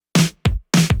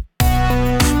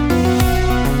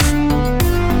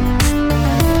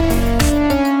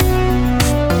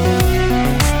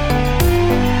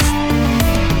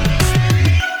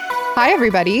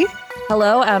everybody.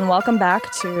 Hello, and welcome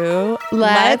back to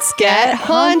Let's Get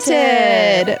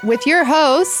Haunted with your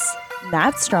hosts,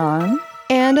 Nat Strong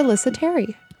and Alyssa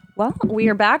Terry. Well, we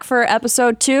are back for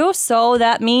episode 2, so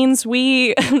that means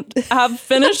we have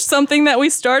finished something that we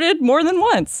started more than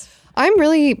once. I'm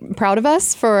really proud of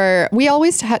us we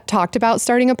always talked about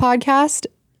starting a podcast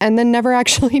and then never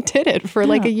actually did it for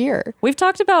like a year. We've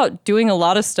talked about doing a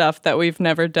lot of stuff that we've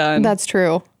never done. That's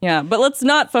true. Yeah, but let's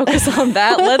not focus on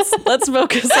that. Let's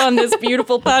focus on this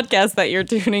beautiful podcast that you're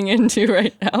tuning into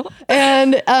right now.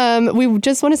 And we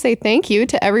just want to say thank you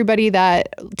to everybody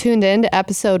that tuned in to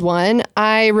episode 1.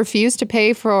 I refuse to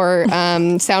pay for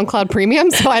SoundCloud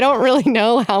Premium, so I don't really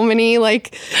know how many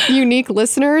like unique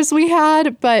listeners we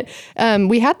had, but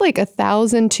we had like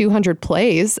 1,200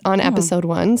 plays on episode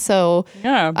 1. So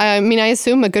yeah, I mean, I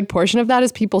assume a good portion of that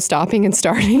is people stopping and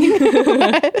starting.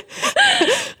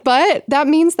 But that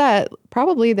means that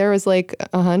probably there was like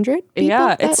 100 people.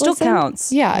 Yeah, it still listened.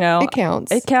 counts. Yeah, you know? it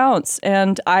counts. It counts.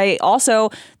 And I also,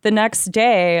 the next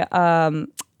day,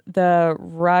 the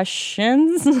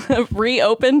Russians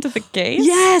reopened the case.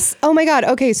 Yes. Oh my God.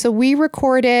 Okay. So we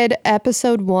recorded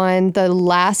episode 1 the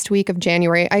last week of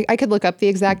January. I could look up the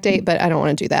exact date, but I don't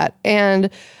want to do that. And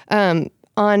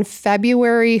on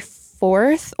February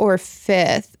 4th or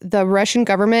 5th, the Russian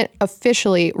government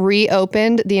officially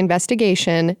reopened the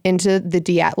investigation into the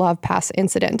Dyatlov Pass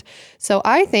incident. So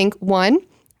I think 1,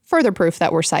 further proof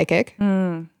that we're psychic.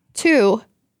 2,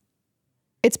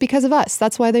 it's because of us.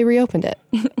 That's why they reopened it.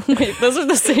 Wait, those are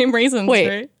the same reasons,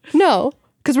 right? No,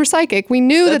 because we're psychic. We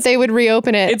knew that they would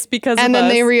reopen it. It's because of us. And then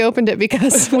they reopened it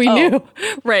because we knew.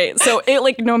 Right. So it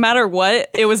like no matter what,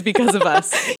 it was because of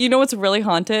us. You know what's really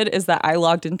haunted is that I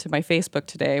logged into my Facebook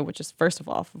today, which is first of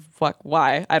all,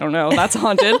 why? I don't know. That's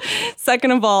haunted. Second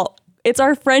of all, it's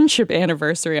our friendship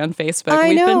anniversary on Facebook.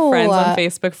 We've been friends on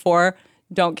Facebook for,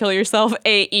 don't kill yourself,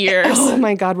 8 years. Oh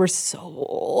my God, we're so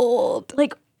old.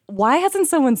 Like, why hasn't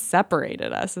someone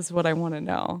separated us is what I want to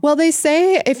know. Well, they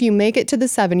say if you make it to the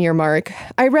 7-year mark,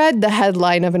 I read the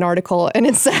headline of an article and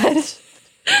it said...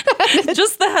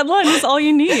 Just the headline is all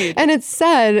you need. And it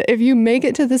said, if you make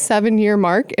it to the 7-year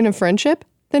mark in a friendship,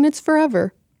 then it's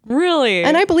forever. Really?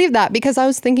 And I believe that because I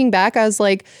was thinking back, I was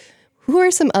like, who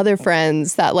are some other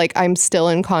friends that like I'm still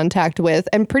in contact with?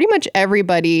 And pretty much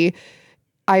everybody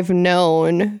I've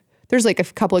known... There's like a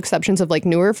couple exceptions of like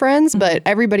newer friends, but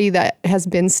everybody that has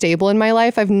been stable in my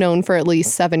life, I've known for at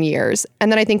least 7 years.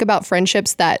 And then I think about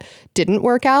friendships that didn't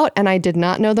work out and I did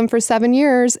not know them for 7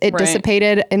 years. It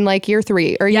dissipated in like year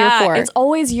 3 or year 4. It's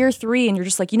always year 3 and you're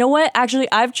just like, you know what? Actually,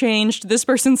 I've changed. This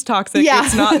person's toxic. Yeah.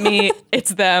 It's not me.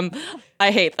 It's them. I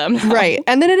hate them now. Right.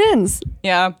 And then it ends.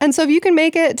 Yeah. And so if you can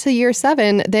make it to year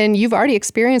 7, then you've already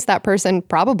experienced that person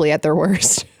probably at their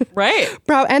worst. Right.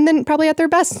 And then probably at their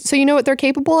best. So you know what they're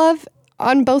capable of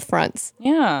on both fronts.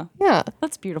 Yeah. Yeah.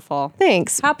 That's beautiful.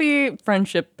 Thanks. Happy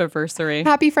friendship anniversary.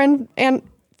 Happy friend and...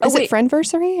 Is it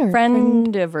friendversary or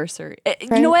friendiversary?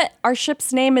 You know what? Our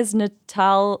ship's name is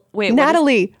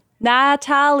Natalie.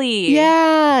 Natalie.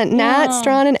 Yeah, Nat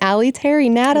Strong and Allie Terry.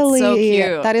 Natalie. That's so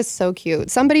cute. That is so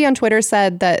cute. Somebody on Twitter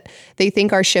said that they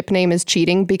think our ship name is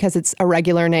cheating because it's a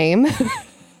regular name.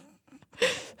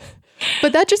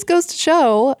 But that just goes to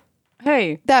show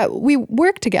that we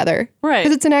work together. Right.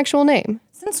 Because it's an actual name.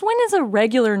 Since when is a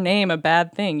regular name a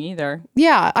bad thing either?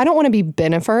 Yeah, I don't want to be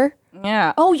Benifer.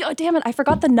 Yeah. Oh, damn it. I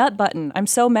forgot the nut button. I'm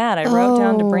so mad. I wrote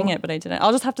down to bring it, but I didn't.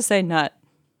 I'll just have to say nut.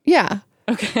 Yeah.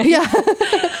 Okay. Yeah.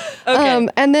 Okay.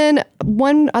 And then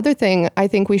one other thing I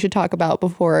think we should talk about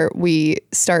before we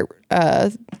start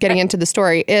getting into the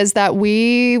story is that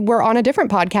we were on a different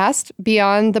podcast,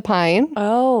 Beyond the Pine.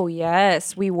 Oh,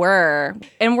 yes, we were.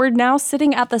 And we're now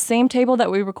sitting at the same table that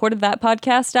we recorded that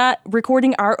podcast at,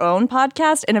 recording our own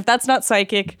podcast. And if that's not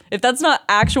psychic, if that's not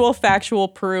actual factual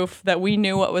proof that we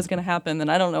knew what was going to happen, then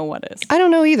I don't know what is. I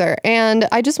don't know either. And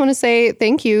I just want to say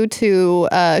thank you to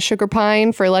Sugar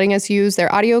Pine for letting us use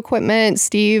their audio equipment.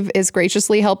 Steve is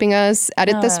graciously helping us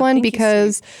edit this one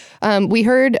because we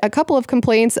heard a couple of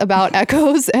complaints about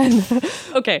echoes and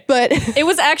but it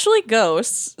was actually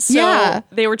ghosts. So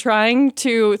they were trying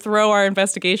to throw our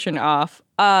investigation off.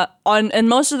 And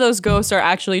most of those ghosts are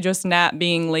actually just Nat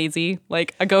being lazy.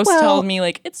 Like a ghost told me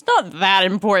like it's not that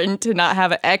important to not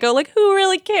have an echo. Like who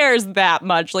really cares that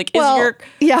much? Like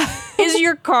is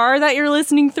your car that you're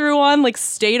listening through on like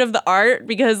state of the art?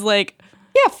 Because like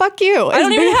Yeah, fuck you. I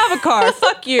don't even have a car.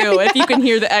 Fuck you if you can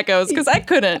hear the echoes, because I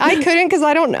couldn't. I couldn't because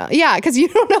I don't know. Yeah, because you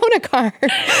don't own a car.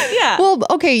 Yeah. Well,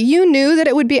 okay, you knew that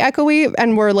it would be echoey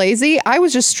and were lazy. I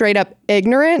was just straight up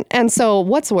ignorant. And so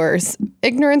what's worse,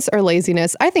 ignorance or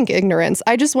laziness? I think ignorance.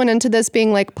 I just went into this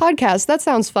being like, podcast, that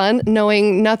sounds fun,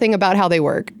 knowing nothing about how they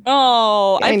work.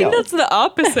 Oh, I think know. that's the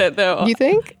opposite, though. You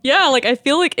think? Yeah, like I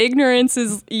feel like ignorance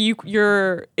is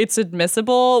it's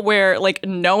admissible, where like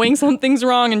knowing something's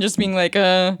wrong and just being like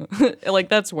like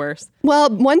that's worse. Well,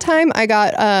 one time I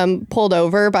got pulled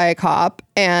over by a cop,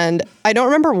 and I don't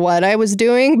remember what I was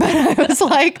doing, but I was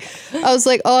like,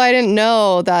 oh, I didn't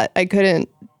know that I couldn't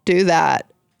do that.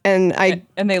 And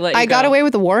they let you I got go. away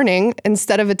with a warning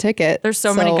instead of a ticket. There's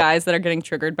so many guys that are getting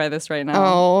triggered by this right now.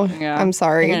 Oh, yeah. I'm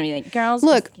sorry. They're gonna be like, girls,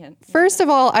 Look, just can't. first of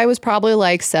all, I was probably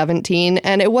like 17,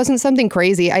 and it wasn't something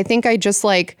crazy. I think I just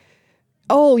like,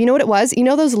 oh, you know what it was? You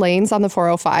know those lanes on the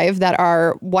 405 that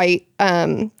are white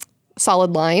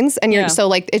solid lines, and you're Yeah. so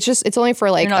like it's only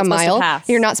for like You're not a supposed to mile. pass.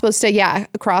 You're not supposed to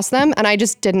cross them, and I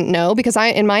just didn't know because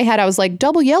in my head I was like,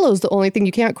 double yellow's the only thing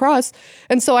you can't cross,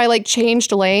 and so I like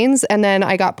changed lanes, and then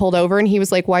I got pulled over, and he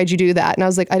was like, why'd you do that? And I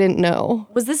was like, I didn't know.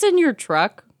 Was this in your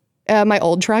truck? My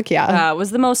old truck, yeah.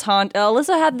 Was the most haunted.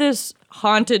 Alyssa had this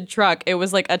haunted truck. It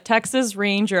was like a Texas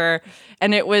Ranger,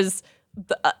 and it was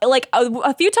like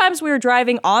a few times we were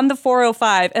driving on the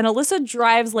 405, and Alyssa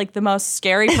drives like the most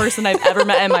scary person I've ever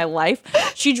met in my life.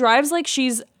 She drives like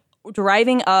she's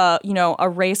driving a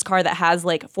race car that has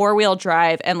like 4-wheel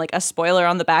drive and like a spoiler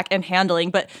on the back and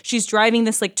handling, but she's driving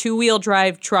this like 2-wheel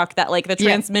drive truck that like the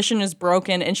transmission is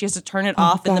broken, and she has to turn it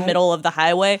off in the middle of the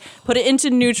highway, put it into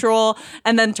neutral,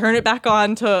 and then turn it back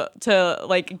on to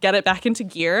like get it back into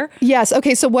gear. Yes.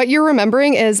 Okay. So what you're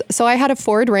remembering is, so I had a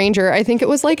Ford Ranger. I think it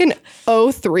was like an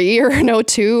 03 or an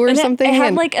 02 or And something. It had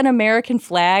and like an American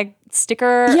flag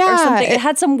sticker or something. It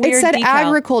had some weird It said decal.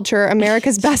 agriculture,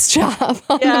 America's best job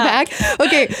on the back.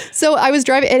 Okay. So I was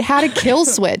driving. It had a kill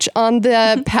switch on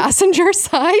the passenger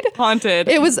side. Haunted.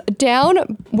 It was down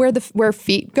where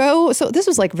feet go. So this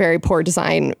was like very poor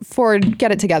design. Ford,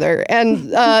 get it together.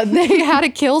 And they had a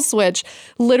kill switch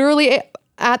literally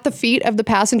at the feet of the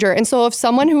passenger. And so if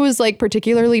someone who was like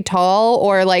particularly tall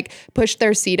or like pushed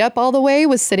their seat up all the way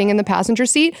was sitting in the passenger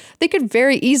seat, they could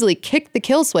very easily kick the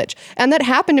kill switch. And that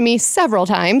happened to me several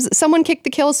times. Someone kicked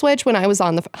the kill switch when I was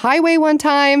on the highway one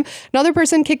time. Another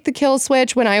person kicked the kill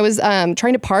switch when I was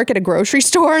trying to park at a grocery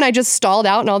store, and I just stalled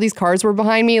out and all these cars were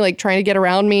behind me, like trying to get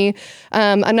around me.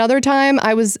 Another time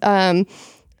I was...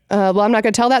 well, I'm not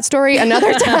going to tell that story.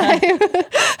 Another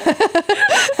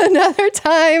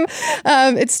time,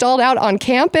 it stalled out on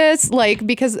campus, like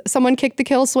because someone kicked the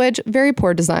kill switch. Very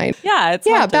poor design. Yeah, it's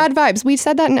Yeah, haunted. bad vibes. We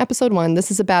said that in episode 1.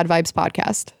 This is a bad vibes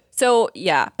podcast. So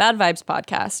yeah, Bad Vibes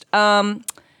podcast.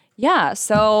 Yeah.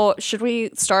 So should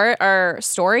we start our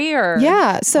story or?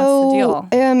 Yeah. what's So the deal?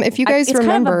 if you guys it's kind of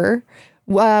remember,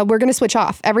 we're going to switch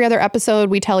off. Every other episode,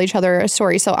 we tell each other a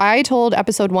story. So I told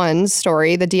episode 1's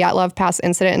story, the Dyatlov Pass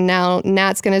incident, and now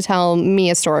Nat's going to tell me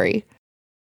a story.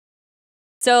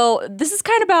 So this is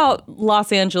kind of about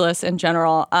Los Angeles in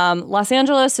general. Los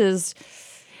Angeles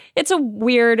it's a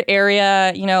weird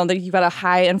area, you've got a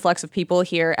high influx of people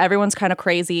here. Everyone's kind of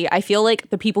crazy. I feel like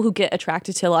the people who get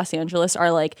attracted to Los Angeles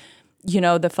are like,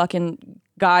 the fucking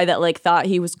guy that like thought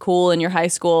he was cool in your high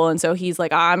school. And so he's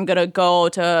like, I'm going to go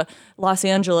to Los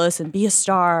Angeles and be a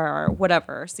star or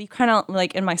whatever. So you kind of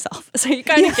like in myself. So you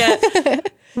kind of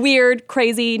get weird,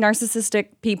 crazy, narcissistic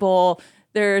people.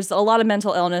 There's a lot of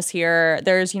mental illness here.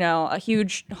 There's, a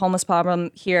huge homeless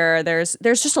problem here. There's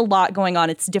just a lot going on.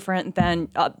 It's different than,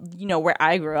 where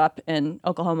I grew up in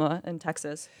Oklahoma and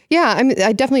Texas. Yeah,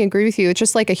 I definitely agree with you. It's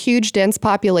just like a huge, dense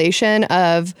population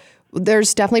of...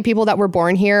 There's definitely people that were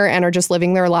born here and are just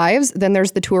living their lives. Then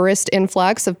there's the tourist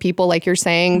influx of people, like you're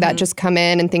saying, that just come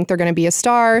in and think they're going to be a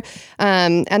star.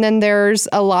 And then there's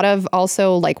a lot of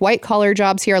also like white collar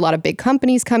jobs here. A lot of big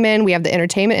companies come in. We have the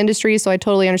entertainment industry. So I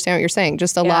totally understand what you're saying.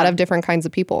 Just a lot of different kinds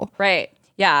of people. Right.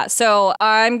 Yeah. So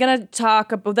I'm going to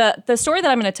talk about the story that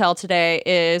I'm going to tell today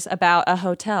is about a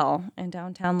hotel in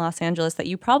downtown Los Angeles that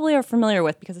you probably are familiar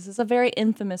with because this is a very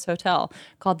infamous hotel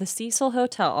called the Cecil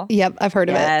Hotel. Yep, I've heard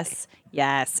of it.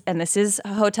 Yes. And this is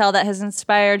a hotel that has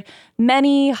inspired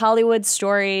many Hollywood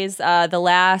stories. The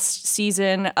last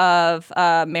season of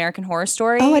American Horror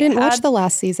Story. Oh, I didn't watch the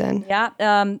last season. Yeah.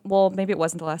 Well, maybe it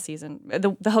wasn't the last season.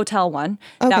 The hotel one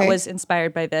that was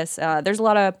inspired by this. There's a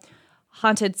lot of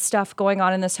haunted stuff going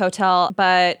on in this hotel.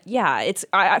 But yeah,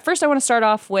 first I want to start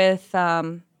off with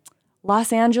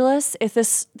Los Angeles. If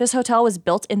this hotel was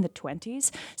built in the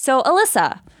 20s. So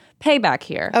Alyssa, payback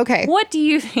here. Okay. What do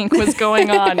you think was going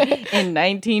on in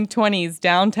 1920s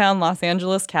downtown Los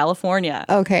Angeles, California?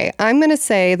 Okay, I'm going to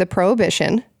say the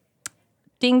Prohibition.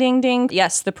 Ding, ding, ding.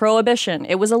 Yes, the Prohibition.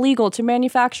 It was illegal to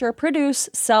manufacture, produce,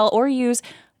 sell, or use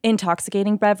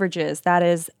intoxicating beverages. That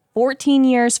is 14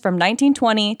 years from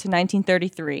 1920 to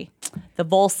 1933. The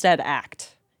Volstead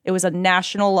Act. It was a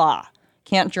national law.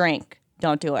 Can't drink.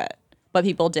 Don't do it. But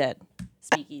people did.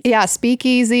 Speakeasy. Yeah,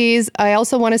 speakeasies. I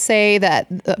also want to say that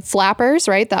flappers,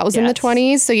 right? That was in the Yes.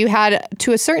 20s. So you had,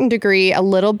 to a certain degree, a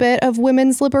little bit of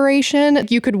women's liberation.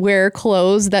 You could wear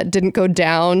clothes that didn't go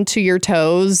down to your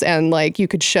toes and like you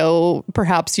could show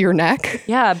perhaps your neck.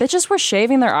 Yeah, bitches were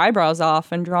shaving their eyebrows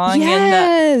off and drawing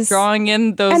Yes.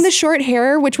 in those. And the short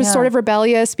hair, which was sort of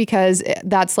rebellious because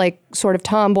that's like sort of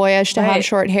tomboyish to have Right.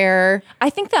 short hair. I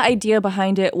think the idea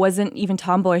behind it wasn't even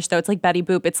tomboyish though. It's like Betty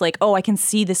Boop. It's like, oh, I can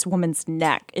see this woman's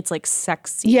neck. It's like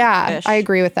sexy. Yeah, I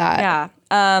agree with that.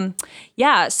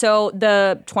 Yeah. So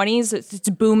the 20s, it's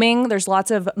booming. There's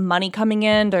lots of money coming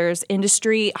in. There's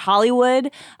industry. Hollywood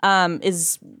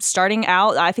is starting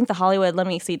out. I think the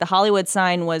Hollywood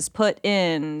sign was put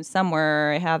in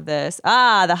somewhere. I have this.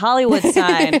 The Hollywood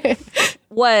sign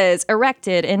was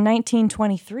erected in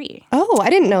 1923. Oh, I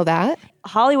didn't know that.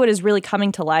 Hollywood is really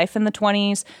coming to life in the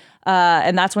 20s.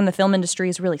 And that's when the film industry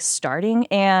is really starting.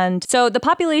 And so the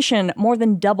population more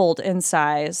than doubled in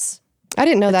size I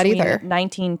didn't know that between either.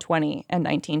 1920 and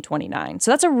 1929.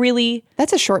 So that's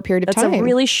That's a short period of time. a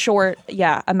really short,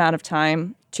 amount of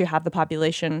time to have the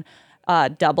population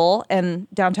double in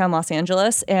downtown Los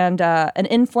Angeles. And an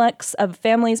influx of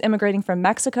families immigrating from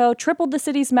Mexico tripled the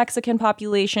city's Mexican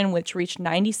population, which reached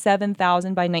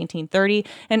 97,000 by 1930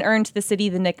 and earned the city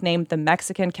the nickname the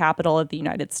Mexican capital of the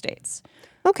United States.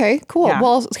 Okay, cool. Yeah.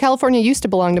 Well, California used to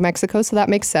belong to Mexico, so that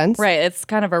makes sense. Right. It's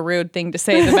kind of a rude thing to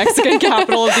say, the Mexican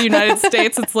capital of the United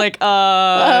States. It's like,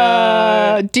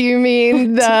 Do you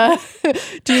mean the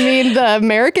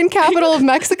American capital of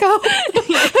Mexico?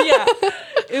 yeah.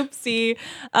 Oopsie.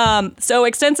 So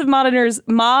extensive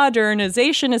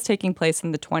modernization is taking place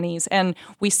in the 20s, and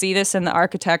we see this in the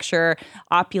architecture,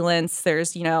 opulence.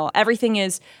 There's, everything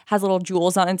has little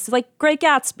jewels on it. It's like Great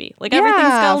Gatsby. Like everything's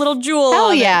got a little jewel Hell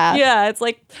on yeah. it. Yeah. It's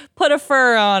like put a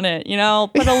fur on it,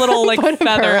 put a little like Put a fur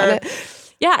feather on it.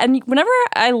 Yeah, and whenever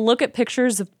I look at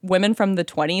pictures of women from the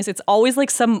 20s, it's always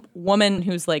like some woman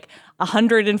who's like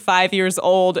 105 years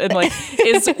old and like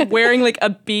is wearing like a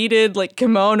beaded like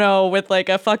kimono with like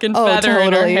a fucking feather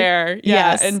in her totally. hair.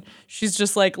 Yeah, Yes. and she's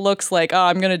just like looks like, oh,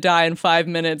 I'm gonna die in 5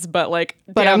 minutes, but like,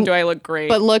 damn, do I look great?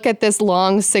 But look at this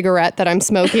long cigarette that I'm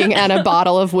smoking and a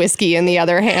bottle of whiskey in the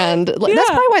other hand. That's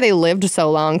probably why they lived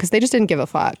so long, because they just didn't give a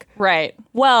fuck. Right.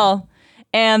 Well,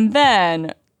 and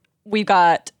then we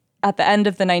got at the end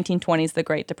of the 1920s, the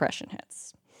Great Depression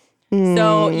hits.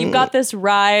 So you've got this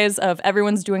rise of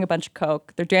everyone's doing a bunch of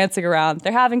coke. They're dancing around.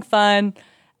 They're having fun.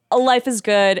 Life is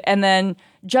good. And then,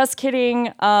 just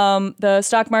kidding, the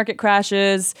stock market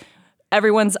crashes.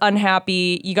 Everyone's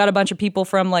unhappy. You got a bunch of people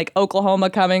from like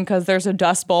Oklahoma coming because there's a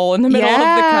Dust Bowl in the middle of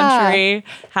the country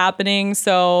happening.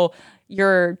 So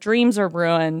your dreams are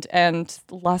ruined. And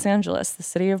Los Angeles, the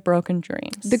city of broken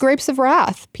dreams. The grapes of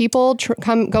wrath. People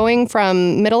going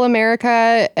from middle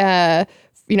America,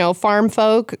 farm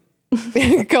folk,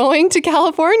 going to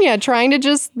California, trying to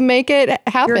just make it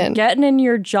happen. You're getting in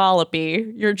your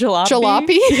jalopy. Your jalopy.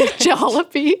 Jalopy?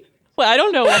 Jalopy? Well, I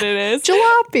don't know what it is.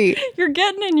 Jalopy. You're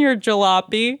getting in your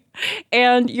jalopy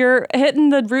and you're hitting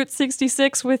the Route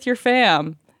 66 with your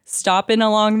fam. Stopping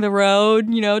along the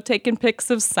road, taking pics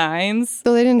of signs.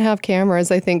 So they didn't have cameras,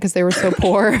 I think, because they were so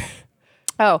poor.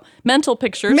 Oh, mental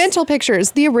pictures. Mental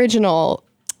pictures. The original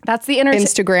That's the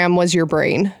Instagram was your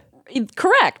brain.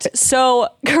 Correct. So,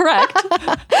 correct.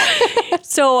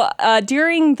 So,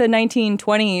 during the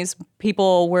 1920s,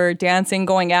 people were dancing,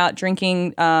 going out,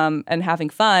 drinking, and having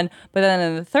fun. But then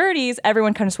in the 30s,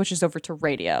 everyone kind of switches over to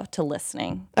radio, to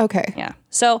listening. Okay. Yeah.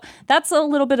 So that's a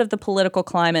little bit of the political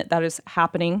climate that is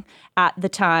happening at the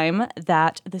time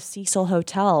that the Cecil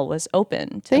Hotel was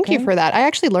opened. Thank you for that. I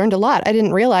actually learned a lot. I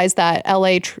didn't realize that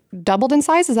LA doubled in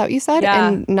size. Is that what you said? Yeah.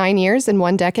 In 9 years, in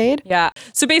 1 decade? Yeah.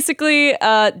 So basically,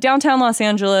 downtown Los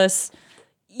Angeles,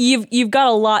 you've got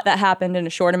a lot that happened in a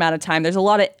short amount of time. There's a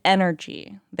lot of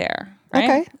energy there,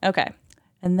 right? Okay.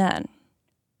 And then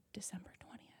December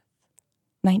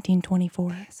 20th,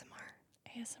 1924. ASMR.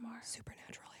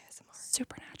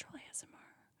 Supernatural ASMR.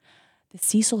 The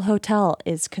Cecil Hotel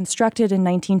is constructed in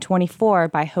 1924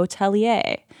 by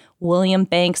hotelier William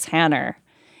Banks Hanner,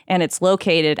 and it's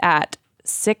located at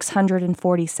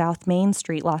 640 South Main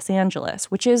Street, Los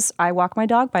Angeles, which is, I walk my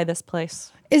dog by this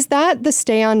place. Is that the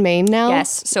Stay on Main now?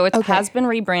 Yes. So it has been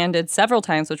rebranded several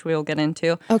times, which we will get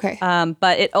into. Okay.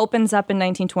 But it opens up in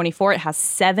 1924. It has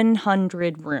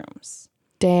 700 rooms.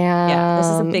 Damn. Yeah, this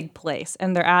is a big place,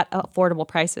 and they're at affordable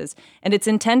prices. And it's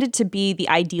intended to be the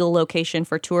ideal location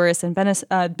for tourists and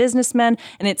businessmen.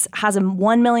 And it has a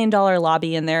 $1 million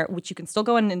lobby in there, which you can still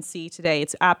go in and see today.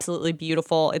 It's absolutely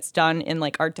beautiful. It's done in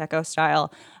like Art Deco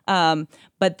style.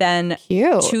 But then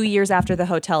Cute. 2 years after the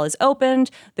hotel is opened,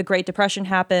 the Great Depression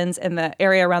happens and the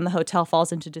area around the hotel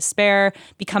falls into despair,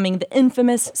 becoming the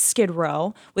infamous Skid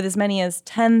Row, with as many as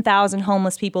 10,000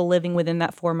 homeless people living within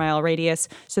that 4-mile radius.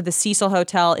 So the Cecil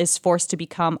Hotel is forced to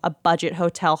become a budget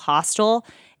hotel hostel.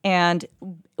 And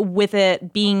with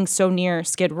it being so near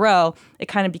Skid Row, it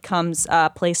kind of becomes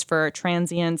a place for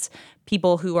transients,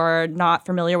 people who are not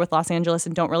familiar with Los Angeles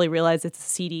and don't really realize it's a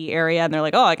seedy area. And they're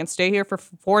like, oh, I can stay here for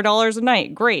 $4 a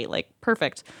night. Great. Like,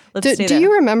 perfect. Let's stay there. Do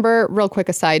you remember, real quick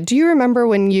aside, do you remember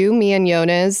when me and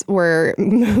Jonas were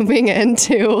moving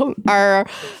into our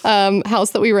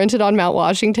house that we rented on Mount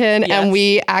Washington, Yes. and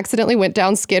we accidentally went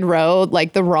down Skid Row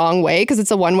like the wrong way because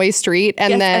it's a one-way street,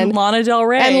 and then and Lana Del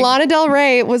Rey. And Lana Del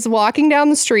Rey was walking down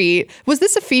the street. Was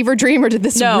this a fever dream or did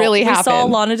this really happen? We saw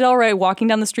Lana Del Rey walking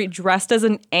down the street dressed as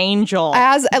an angel.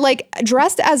 As like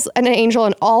dressed as an angel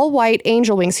in all white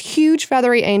angel wings, huge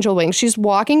feathery angel wings. She's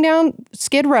walking down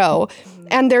Skid Row,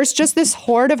 and there's just this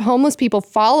horde of homeless people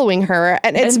following her,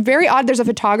 and it's very odd. There's a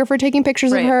photographer taking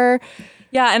pictures of her.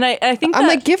 Yeah, and I think I'm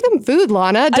like, give them food,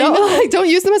 Lana. Don't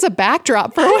use them as a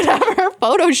backdrop for whatever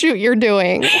photo shoot you're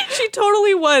doing. She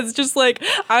totally was just like,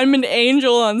 I'm an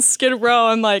angel on Skid Row.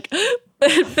 I'm like,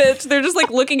 bitch, they're just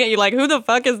like looking at you like, who the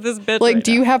fuck is this bitch? Like,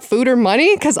 do you have food or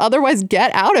money? Because otherwise,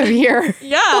 get out of here.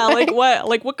 Yeah, like what?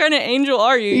 Like, what kind of angel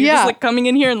are you? You're just like coming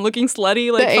in here and looking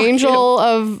slutty. Like the angel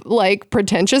of like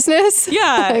pretentiousness.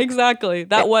 Yeah, exactly.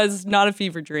 That was not a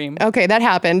fever dream. Okay, that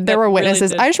happened. There were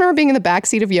witnesses. Really I just remember being in the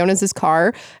backseat of Jonas's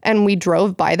car, and we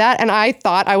drove by that, and I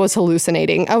thought I was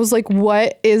hallucinating. I was like,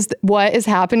 what is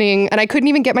happening? And I couldn't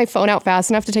even get my phone out fast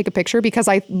enough to take a picture because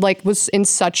I like was in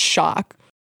such shock.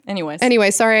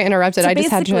 Anyway, sorry I interrupted. So I just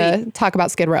had to talk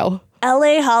about Skid Row.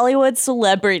 LA Hollywood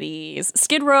celebrities.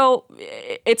 Skid Row,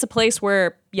 it's a place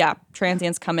where,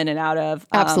 transients come in and out of.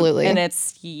 Absolutely. And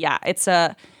it's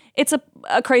a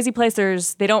crazy place.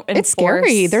 They don't enforce. It's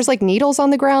scary. There's like needles on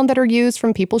the ground that are used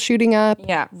from people shooting up.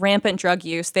 Yeah, rampant drug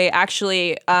use. They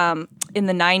actually, in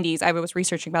the 90s, I was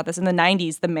researching about this. In the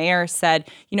 90s, the mayor said,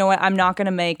 you know what, I'm not going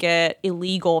to make it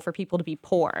illegal for people to be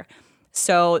poor.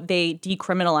 So they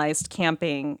decriminalized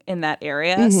camping in that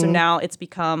area. Mm-hmm. So now it's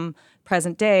become,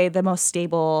 present day, the most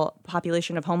stable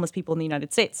population of homeless people in the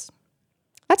United States.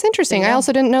 That's interesting. I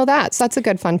also didn't know that. So that's a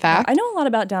good fun fact. I know a lot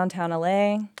about downtown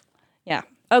LA. Yeah.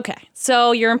 Okay.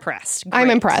 So you're impressed. Great. I'm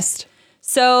impressed.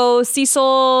 So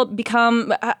Cecil it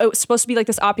was supposed to be like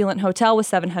this opulent hotel with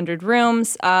 700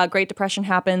 rooms. Great Depression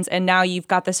happens, and now you've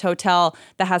got this hotel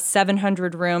that has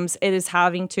 700 rooms. It is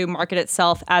having to market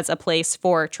itself as a place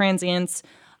for transients,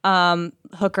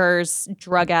 hookers,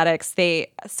 drug addicts.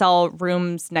 They sell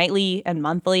rooms nightly and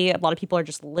monthly. A lot of people are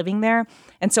just living there.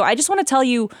 And so I just want to tell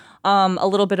you a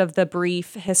little bit of the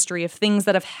brief history of things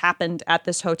that have happened at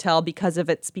this hotel because of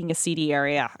its being a seedy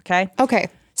area, okay? Okay.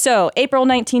 So, April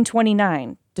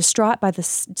 1929, distraught by the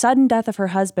sudden death of her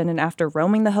husband and after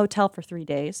roaming the hotel for 3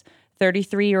 days,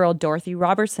 33-year-old Dorothy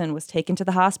Robertson was taken to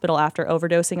the hospital after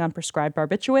overdosing on prescribed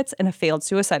barbiturates in a failed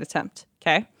suicide attempt.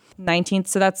 Okay?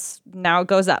 So that's, now it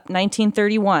goes up.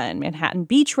 1931, Manhattan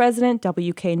Beach resident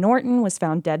W.K. Norton was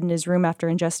found dead in his room after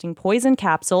ingesting poison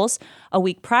capsules. A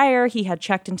week prior, he had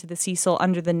checked into the Cecil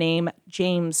under the name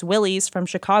James Willies from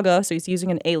Chicago, so he's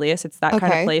using an alias. It's that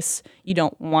kind of place you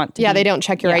don't want to be. They don't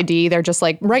check your ID. They're just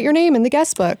like, write your name in the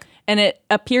guest book. And it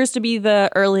appears to be the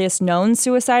earliest known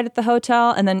suicide at the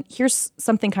hotel. And then here's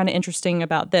something kind of interesting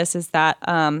about this is that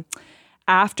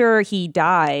after he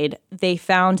died, they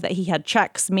found that he had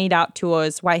checks made out to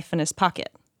his wife in his pocket.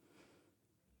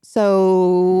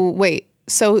 So, wait.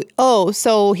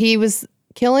 So he was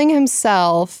killing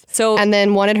himself and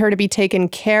then wanted her to be taken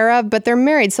care of, but they're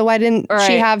married. So why didn't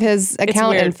she have his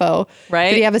account info?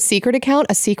 Right. Did he have a secret account,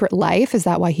 a secret life? Is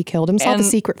that why he killed himself? A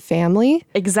secret family?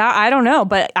 I don't know,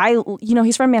 but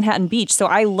he's from Manhattan Beach. So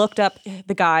I looked up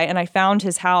the guy and I found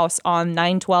his house on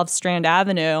 912 Strand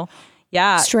Avenue.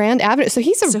 Yeah. Strand Avenue. So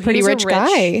he's a pretty rich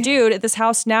guy. Dude, this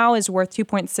house now is worth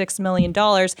 $2.6 million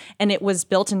and it was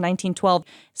built in 1912.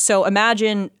 So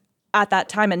imagine at that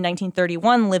time in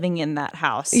 1931 living in that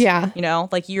house. Yeah. You know,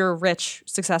 like you're a rich,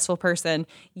 successful person,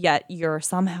 yet you're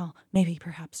somehow maybe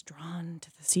perhaps drawn to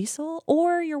the Cecil,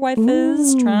 or your wife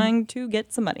is trying to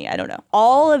get some money. I don't know.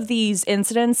 All of these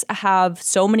incidents have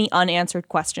so many unanswered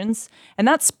questions. And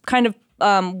that's kind of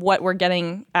what we're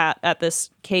getting at this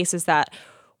case, is that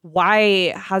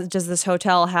why does this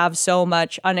hotel have so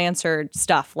much unanswered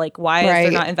stuff? Like, why is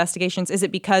there not investigations? Is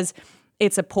it because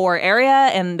it's a poor area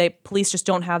and the police just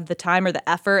don't have the time or the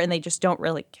effort and they just don't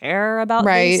really care about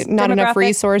these not enough demographic?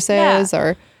 resources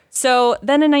or... So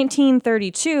then in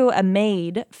 1932, a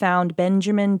maid found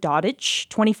Benjamin Dodich,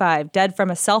 25, dead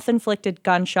from a self-inflicted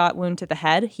gunshot wound to the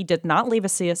head. He did not leave a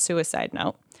suicide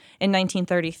note. In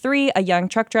 1933, a young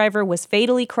truck driver was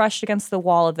fatally crushed against the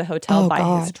wall of the hotel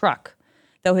his truck,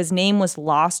 though his name was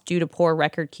lost due to poor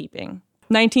record keeping.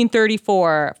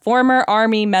 1934, former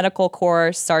Army Medical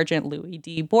Corps Sergeant Louis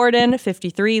D. Borden,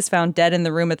 53, is found dead in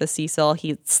the room at the Cecil.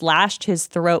 He slashed his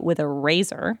throat with a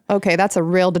razor. Okay, that's a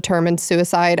real determined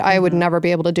suicide. I would never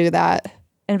be able to do that.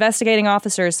 Investigating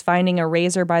officers finding a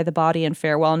razor by the body and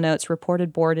farewell notes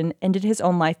reported Borden ended his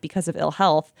own life because of ill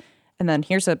health. And then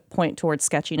here's a point towards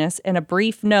sketchiness. In a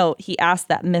brief note, he asked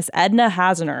that Miss Edna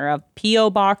Hasener of P.O.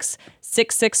 Box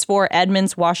 664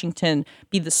 Edmonds, Washington,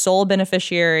 be the sole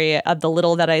beneficiary of the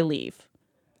little that I leave.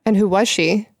 And who was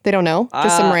she? They don't know.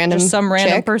 Just some random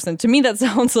chick? Person. To me, that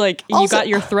sounds like you got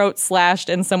your throat slashed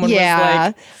and someone was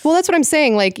like... Well, that's what I'm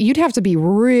saying. Like, you'd have to be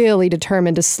really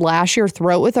determined to slash your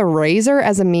throat with a razor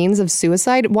as a means of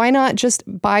suicide. Why not just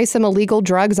buy some illegal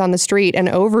drugs on the street and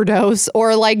overdose,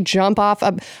 or like jump off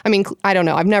a... I mean, I don't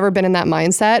know. I've never been in that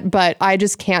mindset, but I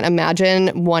just can't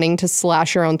imagine wanting to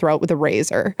slash your own throat with a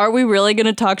razor. Are we really going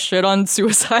to talk shit on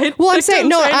suicide? Well, I'm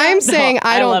saying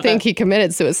I don't think he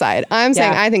committed suicide. I'm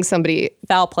saying I think somebody...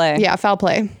 Foul play. Yeah, foul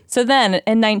play. So then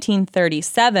in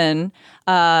 1937,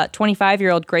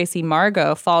 25-year-old Gracie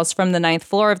Margot falls from the 9th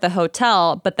floor of the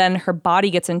hotel, but then her body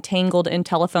gets entangled in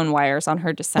telephone wires on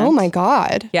her descent. Oh my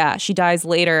God. Yeah, she dies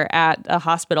later at a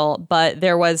hospital, but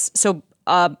there was...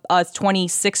 a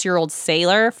 26-year-old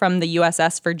sailor from the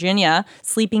USS Virginia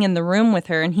sleeping in the room with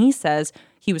her, and he says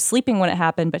he was sleeping when it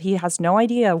happened, but he has no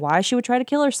idea why she would try to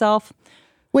kill herself.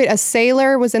 Wait, a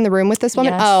sailor was in the room with this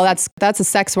woman? Yes. Oh, that's a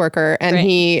sex worker, and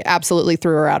he absolutely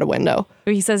threw her out a window.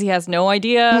 He says he has no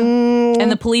idea, and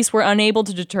the police were unable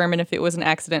to determine if it was an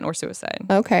accident or suicide.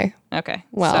 Okay.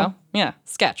 Well, so, yeah,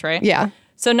 sketch, right? Yeah.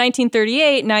 So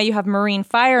 1938, now you have Marine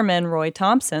fireman Roy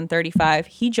Thompson, 35.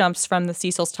 He jumps from the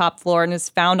Cecil's top floor and is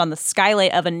found on the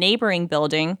skylight of a neighboring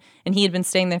building, and he had been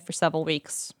staying there for several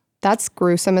weeks. That's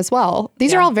gruesome as well.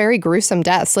 These are all very gruesome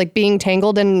deaths, like being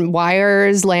tangled in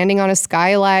wires, landing on a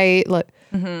skylight.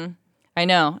 I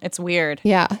know. It's weird.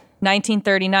 Yeah.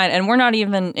 1939. And we're not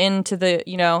even into the,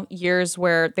 years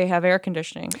where they have air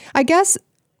conditioning. I guess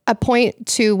a point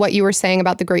to what you were saying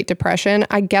about the Great Depression,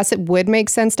 I guess it would make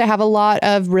sense to have a lot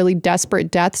of really desperate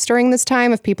deaths during this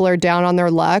time if people are down on their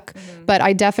luck. But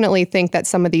I definitely think that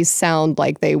some of these sound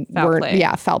like they weren't.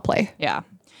 Yeah, foul play. Yeah.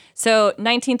 So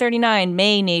 1939,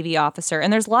 May Navy officer,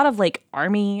 and there's a lot of like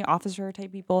Army officer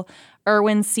type people.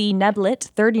 Erwin C. Neblett,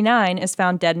 39, is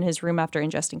found dead in his room after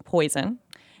ingesting poison.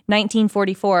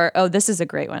 1944, oh, this is a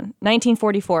great one.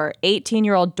 1944,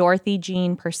 18-year-old Dorothy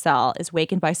Jean Purcell is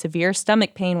wakened by severe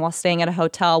stomach pain while staying at a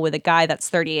hotel with a guy that's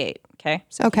 38. Okay.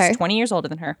 So he's 20 years older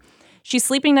than her. She's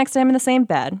sleeping next to him in the same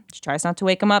bed. She tries not to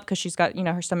wake him up because she's got,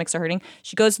 her stomach's hurting.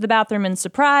 She goes to the bathroom and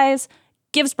surprise,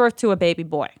 gives birth to a baby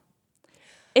boy.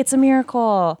 It's a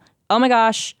miracle. Oh my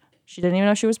gosh. She didn't even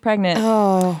know she was pregnant.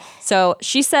 Oh. So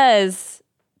she says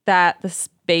that this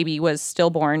baby was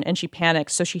stillborn and she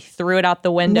panicked. So she threw it out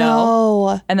the window.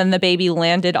 No. And then the baby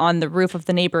landed on the roof of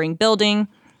the neighboring building.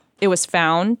 It was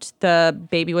found. The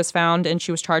baby was found and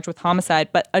she was charged with homicide.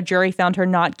 But a jury found her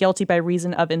not guilty by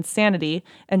reason of insanity.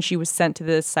 And she was sent to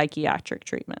the psychiatric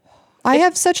treatment. I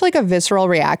have such like a visceral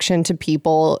reaction to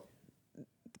people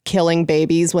killing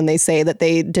babies when they say that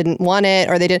they didn't want it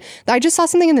or they did. I just saw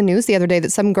something in the news the other day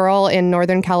that some girl in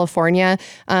Northern California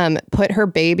put her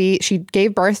baby, she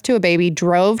gave birth to a baby,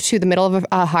 drove to the middle of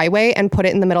a highway and put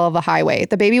it in the middle of a highway.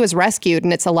 The baby was rescued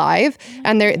and it's alive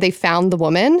and they found the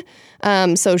woman.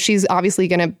 So she's obviously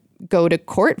going to go to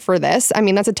court for this. I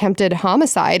mean, that's attempted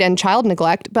homicide and child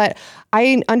neglect, but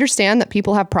I understand that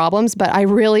people have problems, but I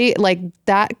really like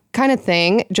that kind of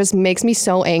thing just makes me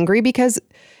so angry because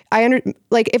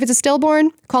if it's a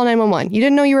stillborn, call 911. You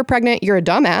didn't know you were pregnant, you're a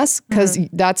dumbass because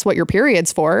that's what your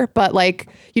period's for. But like,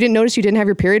 you didn't notice you didn't have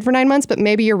your period for 9 months, but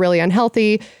maybe you're really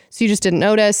unhealthy, so you just didn't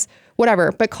notice.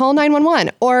 Whatever. But call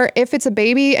 911. Or if it's a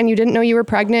baby and you didn't know you were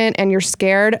pregnant and you're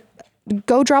scared,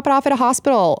 go drop it off at a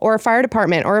hospital or a fire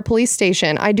department or a police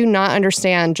station. I do not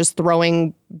understand just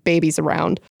throwing babies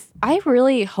around. I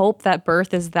really hope that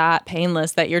birth is that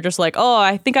painless that you're just like, oh,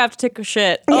 I think I have to take a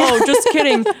shit. Oh, just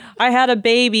kidding. I had a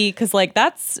baby. Because like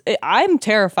I'm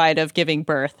terrified of giving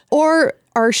birth. Or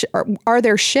are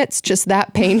their shits just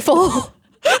that painful?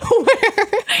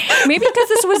 Maybe because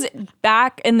this was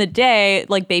back in the day,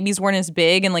 like babies weren't as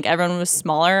big and like everyone was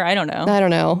smaller. I don't know. I don't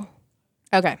know.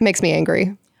 Okay. Makes me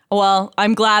angry. Well,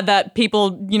 I'm glad that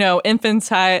people,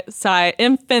 infanticide.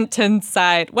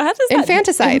 What is that?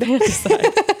 Infanticide.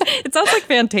 It sounds like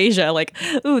Fantasia. Like,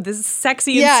 ooh, this is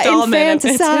sexy Yeah, installment.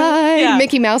 infanticide. Yeah.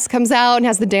 Mickey Mouse comes out and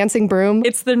has the dancing broom.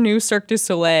 It's the new Cirque du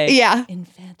Soleil. Yeah.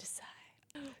 Infanticide.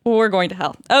 We're going to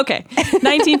hell. Okay.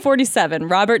 1947.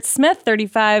 Robert Smith,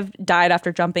 35, died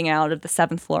after jumping out of the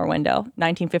 7th floor window.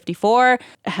 1954.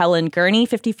 Helen Gurney,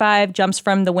 55, jumps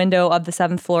from the window of the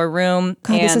 7th floor room.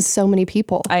 God, this is so many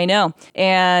people. I know.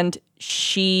 And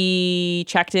she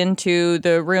checked into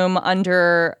the room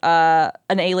under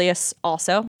an alias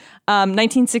also.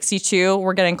 1962,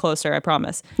 we're getting closer, I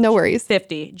promise. No worries.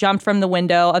 50, jumped from the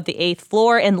window of the 8th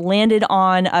floor and landed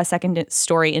on a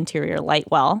second-story interior light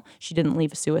well. She didn't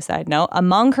leave a suicide note.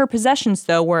 Among her possessions,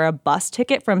 though, were a bus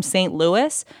ticket from St.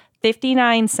 Louis,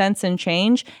 59 cents and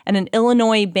change, and an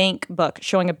Illinois bank book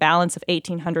showing a balance of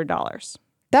 $1,800.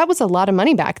 That was a lot of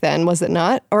money back then, was it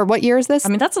not? Or what year is this? I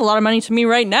mean, that's a lot of money to me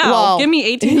right now. Well, give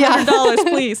me $1,800,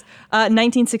 please.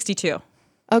 1962.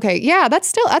 Okay, yeah,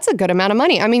 that's a good amount of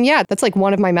money. I mean, yeah, that's like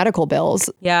one of my medical bills.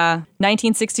 Yeah.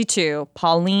 1962,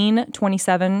 Pauline,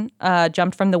 27,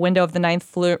 jumped from the window of the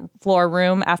 9th floor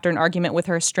room after an argument with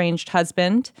her estranged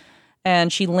husband.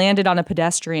 And she landed on a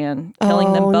pedestrian,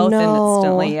 killing them both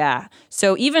instantly. Yeah.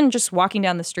 So even just walking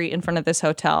down the street in front of this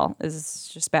hotel is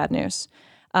just bad news.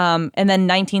 And then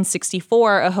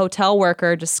 1964, a hotel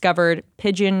worker discovered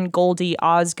Pigeon Goldie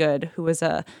Osgood, who was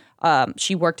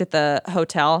she worked at the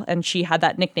hotel, and she had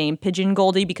that nickname, Pigeon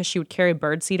Goldie, because she would carry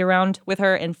birdseed around with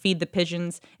her and feed the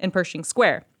pigeons in Pershing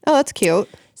Square. Oh, that's cute.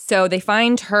 So they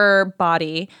find her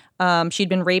body. She'd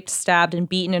been raped, stabbed, and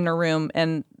beaten in her room,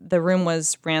 and the room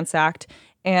was ransacked.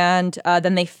 And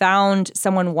then they found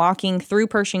someone walking through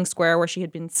Pershing Square where she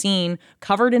had been seen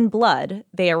covered in blood.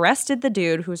 They arrested the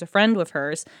dude who was a friend of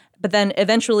hers, but then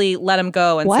eventually let him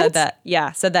go and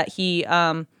said that he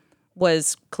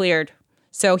was cleared.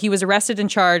 So he was arrested and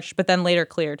charged, but then later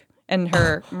cleared, and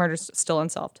her murder's still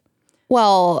unsolved.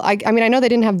 Well, I mean, I know they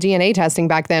didn't have DNA testing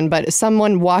back then, but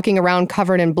someone walking around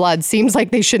covered in blood seems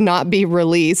like they should not be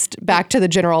released back to the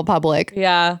general public.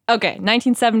 Yeah. Okay,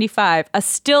 1975. A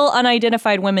still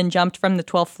unidentified woman jumped from the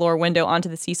 12th floor window onto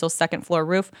the Cecil's 2nd floor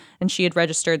roof, and she had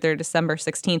registered there December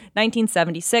 16th.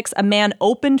 1976. A man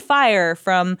opened fire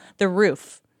from the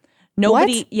roof.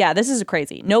 Nobody, yeah, this is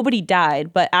crazy. Nobody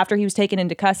died, but after he was taken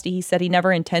into custody, he said he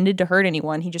never intended to hurt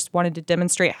anyone. He just wanted to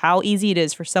demonstrate how easy it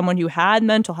is for someone who had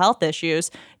mental health issues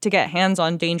to get hands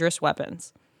on dangerous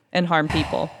weapons and harm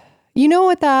people. You know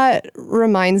what that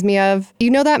reminds me of? You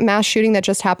know that mass shooting that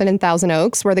just happened in Thousand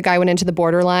Oaks where the guy went into the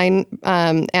borderline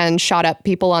and shot up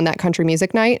people on that country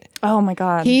music night? Oh my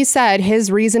God. He said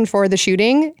his reason for the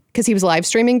shooting, because he was live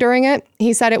streaming during it,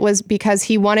 he said it was because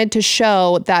he wanted to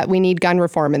show that we need gun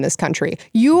reform in this country.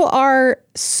 You are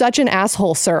such an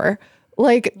asshole, sir.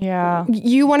 Like, yeah.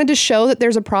 You wanted to show that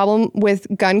there's a problem with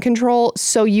gun control,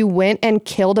 so you went and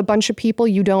killed a bunch of people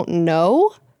you don't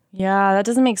know? Yeah, that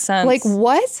doesn't make sense. Like,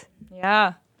 what?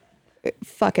 Yeah.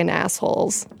 Fucking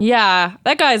assholes. Yeah,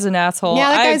 that guy's an asshole.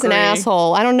 Yeah, that guy's an an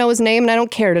asshole. I don't know his name and I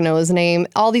don't care to know his name.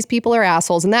 All these people are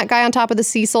assholes. And that guy on top of the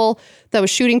Cecil that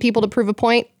was shooting people to prove a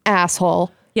point,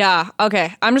 asshole. Yeah,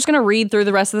 okay. I'm just going to read through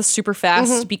the rest of this super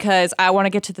fast because I want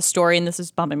to get to the story and this is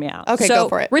bumming me out. Okay, go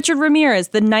for it. Richard Ramirez,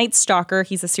 the Night Stalker,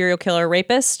 he's a serial killer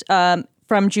rapist.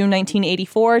 From June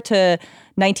 1984 to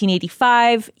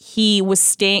 1985, he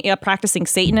was practicing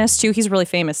Satanist too. He's a really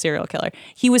famous serial killer.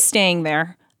 He was staying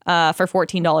there for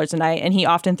 $14 a night, and he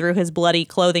often threw his bloody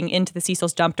clothing into the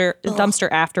Cecil's dumpster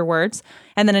afterwards.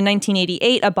 And then in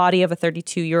 1988, a body of a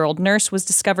 32-year-old nurse was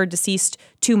discovered deceased.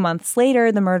 2 months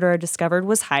later, the murderer discovered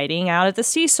was hiding out at the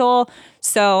Cecil.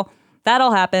 So that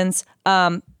all happens.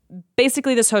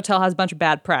 Basically, this hotel has a bunch of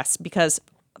bad press because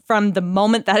from the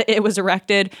moment that it was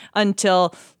erected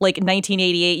until like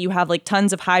 1988, you have like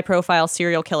tons of high profile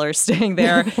serial killers staying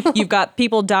there. You've got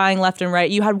people dying left and right.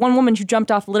 You had one woman who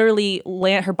jumped off, literally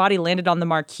her body landed on the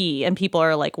marquee and people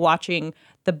are like watching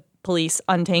the police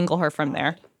untangle her from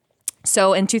there.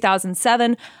 So in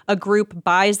 2007, a group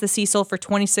buys the Cecil for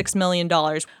 $26 million.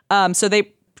 So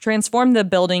they transform the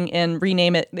building and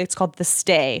rename it. It's called The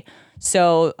Stay.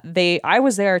 So I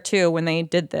was there too when they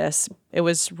did this. It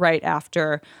was right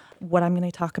after what I'm going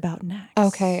to talk about next.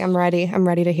 Okay, I'm ready. I'm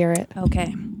ready to hear it.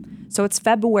 Okay. So it's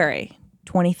February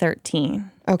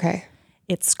 2013. Okay.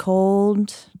 It's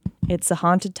cold. It's a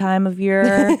haunted time of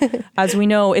year. As we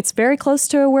know, it's very close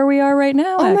to where we are right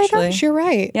now, Oh actually. my gosh, you're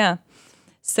right. Yeah.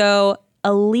 So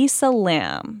Elisa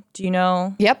Lam, do you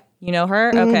know? Yep. You know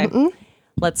her? Okay.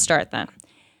 Let's start then.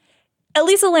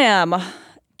 Elisa Lam,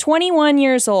 21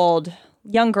 years old,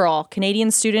 young girl,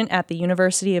 Canadian student at the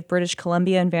University of British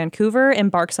Columbia in Vancouver,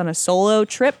 embarks on a solo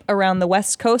trip around the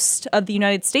west coast of the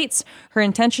United States. Her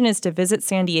intention is to visit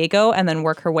San Diego and then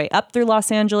work her way up through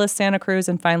Los Angeles, Santa Cruz,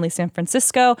 and finally San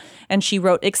Francisco. And she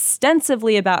wrote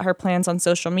extensively about her plans on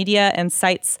social media and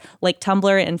sites like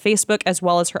Tumblr and Facebook, as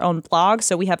well as her own blog.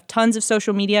 So we have tons of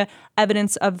social media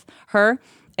evidence of her.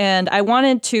 And I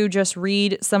wanted to just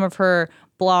read some of her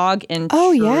blog entries.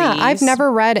 Oh yeah, I've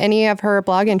never read any of her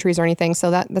blog entries or anything,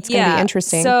 so that's going to be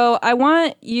interesting. So I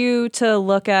want you to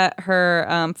look at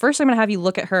her. First, I'm going to have you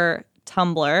look at her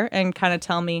Tumblr and kind of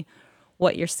tell me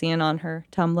what you're seeing on her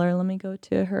Tumblr. Let me go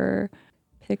to her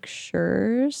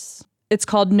pictures. It's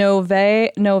called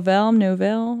Nouvelle,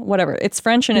 whatever. It's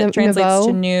French and it translates Nouveau?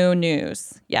 to new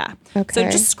news. Yeah. Okay. So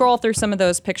just scroll through some of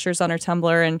those pictures on her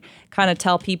Tumblr and kind of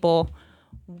tell people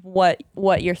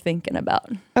what you're thinking about.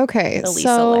 Okay, Elisa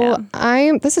so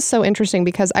Lam. this is so interesting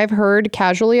because I've heard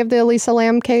casually of the Elisa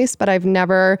Lam case, but I've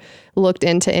never looked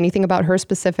into anything about her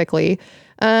specifically.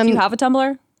 Do you have a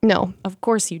Tumblr? No, Of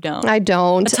course you don't. I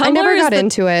don't. Tumblr I never is got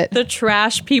into it. The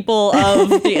trash people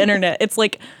of the internet. It's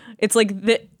like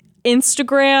the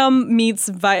Instagram meets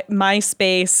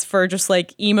MySpace for just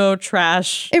like emo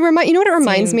trash. You know what it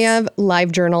reminds me of?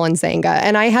 LiveJournal and Zanga.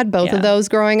 And I had both of those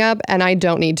growing up, and I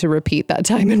don't need to repeat that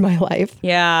time in my life.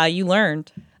 Yeah, you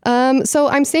learned. So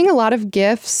I'm seeing a lot of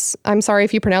GIFs. I'm sorry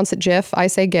if you pronounce it GIF. I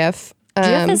say GIF.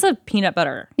 Jif is a peanut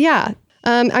butter. Yeah.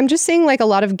 I'm just seeing like a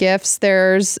lot of GIFs.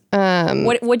 There's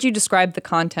Would you describe the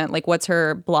content? Like, what's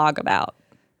her blog about?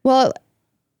 well,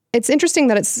 it's interesting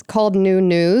that it's called New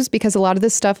News because a lot of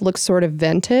this stuff looks sort of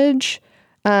vintage.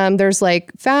 There's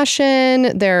like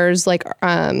fashion, there's like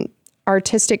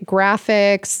artistic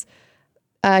graphics.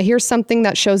 Here's something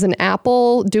that shows an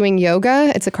apple doing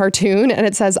yoga. It's a cartoon and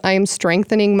it says, "I am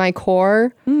strengthening my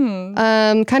core."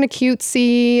 Kind of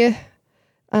cutesy.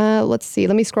 Let's see.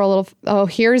 Let me scroll a little. Oh,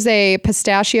 here's a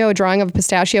drawing of a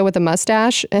pistachio with a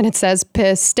mustache, and it says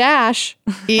pistache.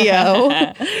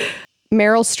 EO.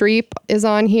 Meryl Streep is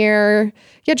on here.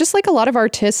 Yeah, just like a lot of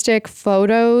artistic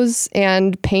photos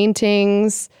and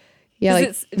paintings. Yeah,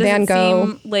 Does Van it Gogh.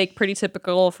 seem like pretty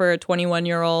typical for a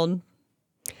 21-year-old?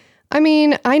 I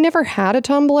mean, I never had a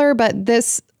Tumblr, but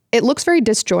it looks very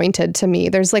disjointed to me.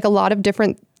 There's like a lot of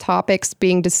different topics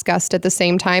being discussed at the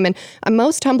same time. And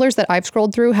most Tumblrs that I've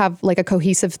scrolled through have like a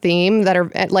cohesive theme that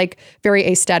are like very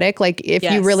aesthetic. Like if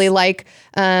you really like,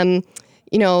 anime,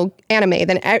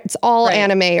 then it's all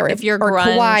anime, or if you're or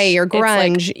grunge, kawaii or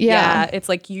grunge. It's like, it's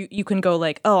like you can go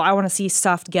like, oh, I want to see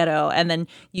soft ghetto, and then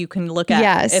you can look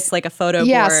at it's like a photo board.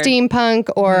 Steampunk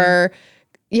or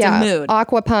mood.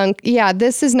 aquapunk. Yeah,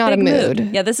 this is not Big a mood.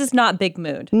 Yeah, this is not big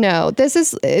mood. No,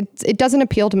 it doesn't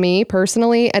appeal to me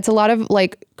personally. It's a lot of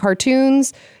like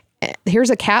cartoons. Here's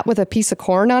a cat with a piece of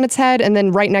corn on its head, and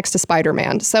then right next to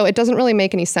Spider-Man. So it doesn't really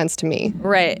make any sense to me.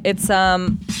 Right. It's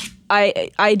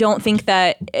I don't think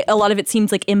that a lot of it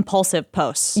seems like impulsive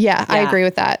posts. Yeah, I agree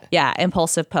with that. Yeah,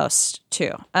 impulsive posts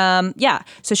too.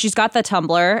 So she's got the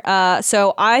Tumblr.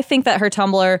 So I think that her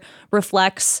Tumblr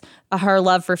reflects her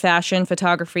love for fashion,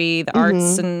 photography, the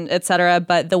arts, and etc.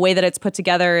 But the way that it's put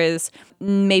together is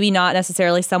maybe not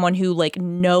necessarily someone who like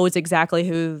knows exactly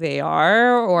who they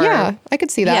are. Or yeah, I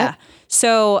could see that. Yeah.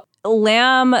 So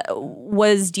Lam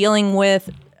was dealing with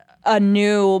a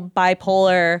new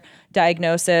bipolar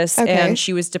diagnosis, and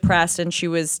she was depressed, and she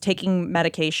was taking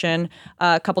medication,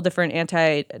 a couple different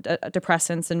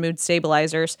antidepressants and mood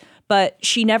stabilizers, but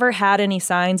she never had any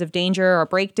signs of danger or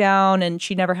breakdown, and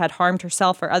she never had harmed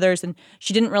herself or others, and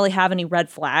she didn't really have any red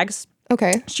flags.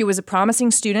 Okay. She was a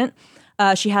promising student.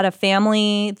 She had a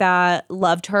family that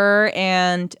loved her,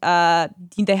 and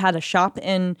they had a shop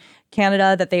in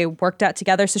Canada that they worked at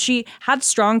together. So she had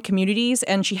strong communities,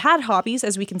 and she had hobbies,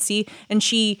 as we can see, and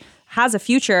she has a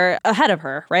future ahead of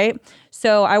her, right?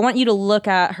 So I want you to look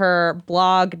at her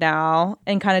blog now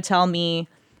and kind of tell me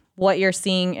what you're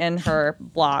seeing in her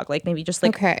blog. Like maybe just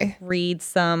like read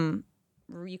some,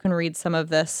 you can read some of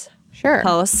this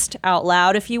post out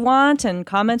loud if you want and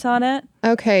comment on it.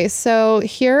 Okay, so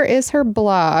here is her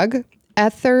blog,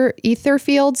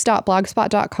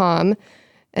 etherfields.blogspot.com.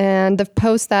 And the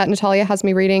post that Natalia has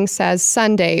me reading says,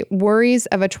 Sunday, worries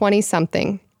of a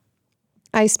 20-something.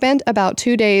 I spent about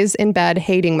 2 days in bed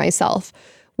hating myself.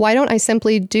 Why don't I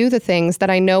simply do the things that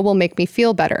I know will make me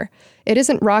feel better? It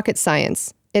isn't rocket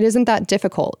science. It isn't that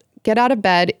difficult. Get out of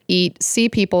bed, eat, see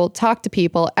people, talk to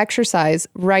people, exercise,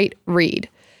 write, read.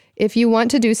 If you want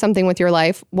to do something with your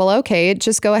life, well, okay,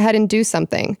 just go ahead and do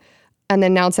something. And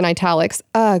then now it's in italics.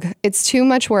 Ugh, it's too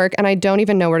much work and I don't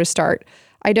even know where to start.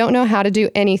 I don't know how to do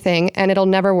anything and it'll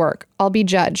never work. I'll be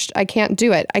judged. I can't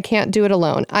do it. I can't do it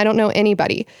alone. I don't know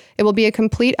anybody. It will be a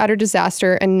complete, utter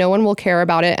disaster and no one will care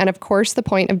about it. And of course, the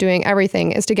point of doing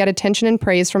everything is to get attention and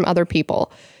praise from other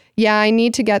people. Yeah, I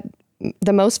need to get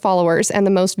the most followers and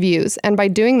the most views. And by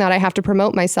doing that, I have to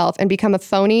promote myself and become a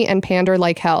phony and pander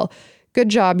like hell. Good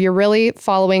job. You're really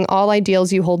following all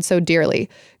ideals you hold so dearly.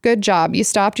 Good job. You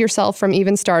stopped yourself from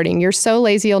even starting. You're so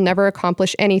lazy you'll never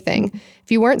accomplish anything.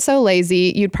 If you weren't so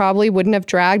lazy, you probably wouldn't have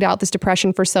dragged out this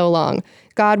depression for so long.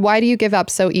 God, why do you give up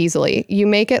so easily? You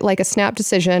make it like a snap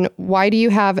decision. Why do you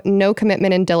have no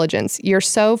commitment and diligence? You're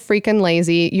so freaking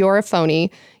lazy. You're a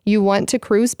phony. You want to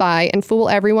cruise by and fool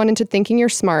everyone into thinking you're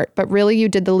smart, but really you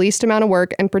did the least amount of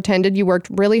work and pretended you worked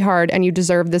really hard and you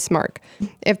deserve this mark.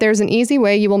 If there's an easy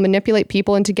way, you will manipulate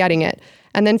people into getting it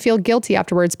and then feel guilty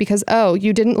afterwards because, oh,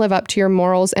 you didn't live up to your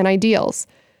morals and ideals.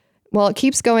 Well, it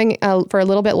keeps going for a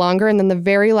little bit longer. And then the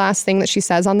very last thing that she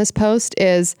says on this post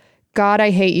is, God,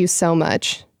 I hate you so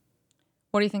much.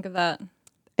 What do you think of that?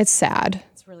 It's sad.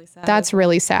 It's really sad. That's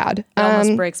really sad. It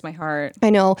almost breaks my heart. I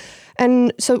know.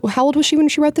 And so how old was she when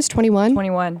she wrote this? 21?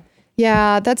 21.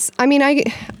 Yeah, that's, I mean,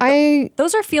 I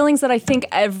Those are feelings that I think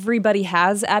everybody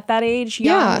has at that age,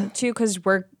 young, too, because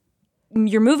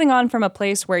you're moving on from a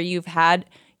place where you've had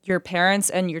your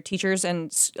parents and your teachers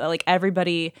and like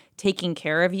everybody taking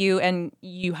care of you, and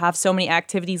you have so many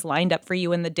activities lined up for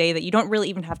you in the day that you don't really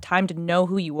even have time to know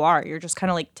who you are. You're just kind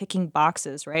of like ticking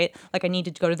boxes, right? Like, I need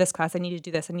to go to this class, I need to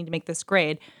do this, I need to make this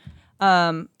grade.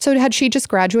 So had she just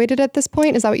graduated at this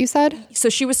point? Is that what you said? So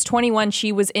she was 21.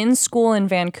 She was in school in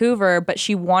Vancouver, but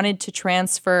she wanted to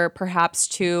transfer perhaps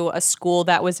to a school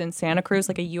that was in Santa Cruz,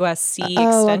 like a USC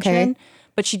extension. Okay.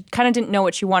 But she kind of didn't know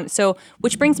what she wanted. So,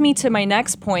 which brings me to my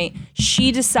next point.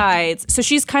 She decides, so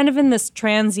she's kind of in this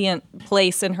transient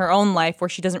place in her own life where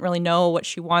she doesn't really know what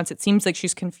she wants. It seems like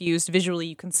she's confused. Visually,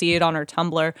 you can see it on her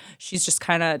Tumblr. She's just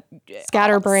kind of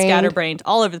scatterbrained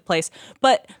all over the place.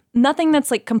 But nothing that's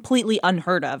like completely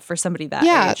unheard of for somebody that age.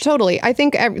 Yeah, totally. I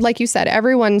think, like you said,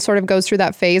 everyone sort of goes through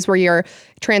that phase where you're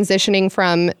transitioning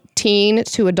from teen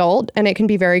to adult, and it can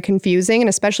be very confusing. And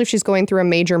especially if she's going through a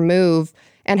major move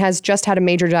and has just had a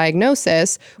major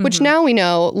diagnosis, which now we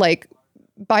know, like,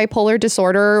 bipolar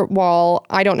disorder, while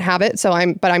I don't have it,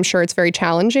 but I'm sure it's very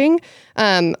challenging.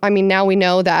 I mean, now we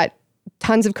know that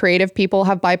tons of creative people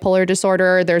have bipolar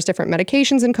disorder. There's different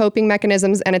medications and coping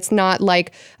mechanisms, and it's not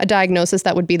like a diagnosis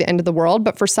that would be the end of the world.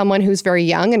 But for someone who's very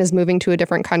young and is moving to a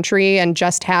different country and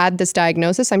just had this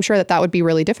diagnosis, I'm sure that would be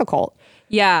really difficult.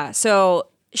 Yeah. So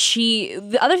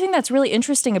the other thing that's really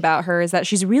interesting about her is that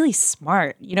she's really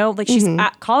smart, you know, like she's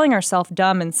calling herself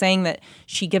dumb and saying that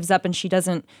she gives up and she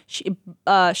doesn't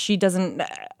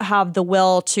have the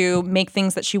will to make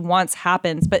things that she wants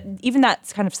happen. But even that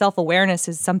kind of self-awareness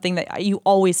is something that you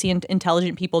always see in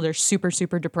intelligent people. They're super,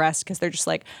 super depressed because they're just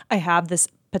like, I have this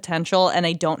potential and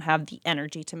I don't have the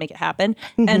energy to make it happen.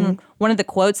 And one of the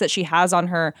quotes that she has on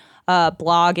her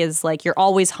blog is like, you're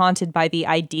always haunted by the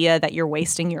idea that you're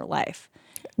wasting your life.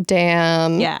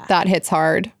 Damn. Yeah. That hits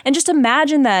hard. And just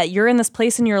imagine that you're in this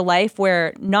place in your life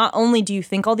where not only do you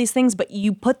think all these things, but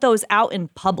you put those out in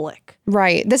public.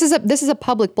 Right. This is a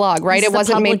public blog, right? It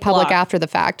wasn't made public after the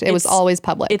fact. It was always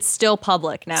public. It's still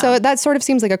public now. So that sort of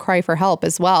seems like a cry for help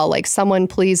as well. Like, someone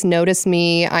please notice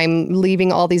me. I'm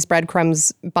leaving all these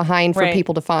breadcrumbs behind for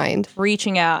people to find.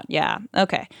 Reaching out. Yeah.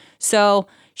 Okay. So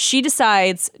she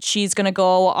decides she's going to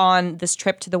go on this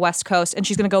trip to the West Coast, and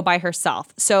she's going to go by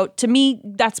herself. So to me,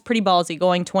 that's pretty ballsy,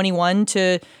 going 21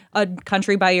 to a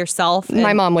country by yourself.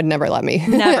 My mom would never let me.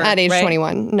 Never, at age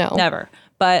 21. No. Never.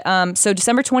 But so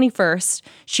December 21st,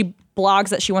 she blogs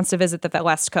that she wants to visit the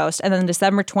West Coast. And then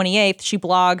December 28th, she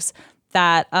blogs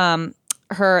that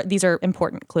these are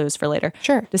important clues for later.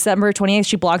 Sure. December 28th,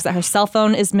 she blogs that her cell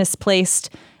phone is misplaced.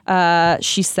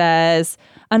 She says,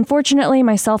 unfortunately,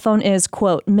 my cell phone is,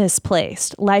 quote,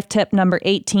 misplaced. Life tip number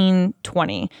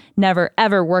 1820. Never,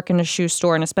 ever work in a shoe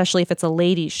store, and especially if it's a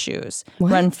lady's shoes.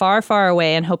 What? Run far, far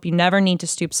away and hope you never need to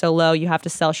stoop so low you have to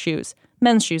sell shoes.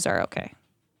 Men's shoes are okay.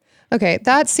 Okay,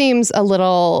 that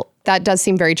does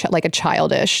seem very like a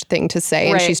childish thing to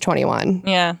say, and she's 21.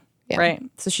 Yeah, right.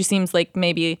 So she seems like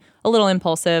maybe a little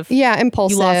impulsive. Yeah,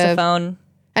 impulsive. You lost a phone.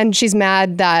 And she's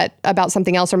mad about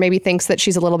something else, or maybe thinks that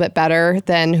she's a little bit better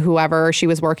than whoever she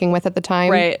was working with at the time.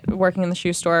 Right, working in the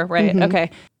shoe store. Right, okay.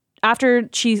 after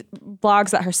she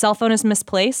blogs that her cell phone is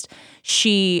misplaced,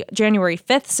 she, January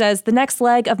 5th, says, the next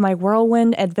leg of my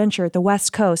whirlwind adventure, the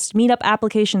West Coast. Meetup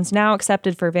applications now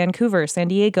accepted for Vancouver, San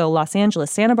Diego, Los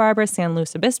Angeles, Santa Barbara, San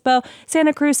Luis Obispo,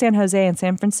 Santa Cruz, San Jose, and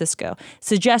San Francisco.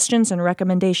 Suggestions and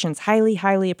recommendations highly,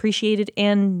 highly appreciated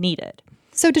and needed.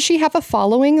 So does she have a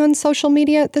following on social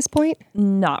media at this point?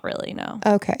 Not really, no.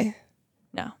 Okay.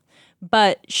 No.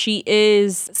 But she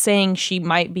is saying she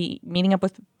might be meeting up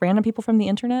with random people from the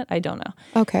internet. I don't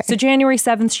know. Okay. So January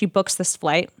 7th, she books this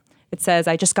flight. It says,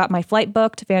 I just got my flight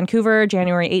booked. Vancouver,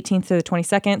 January 18th to the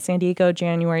 22nd. San Diego,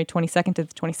 January 22nd to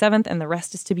the 27th. And the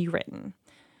rest is to be written.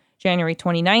 January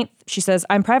 29th, she says,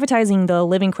 I'm privatizing the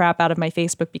living crap out of my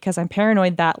Facebook because I'm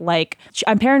paranoid like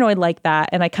that.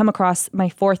 And I come across my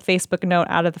 4th Facebook note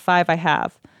out of the 5 I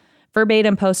have.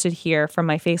 Verbatim posted here from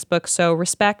my Facebook, so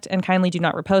respect and kindly do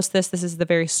not repost this. This is the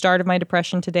very start of my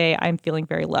depression today. I'm feeling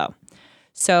very low.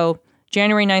 So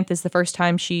January 9th is the first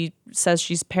time she says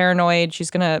she's paranoid. She's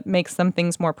going to make some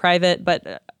things more private,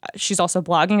 but she's also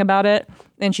blogging about it.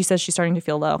 And she says she's starting to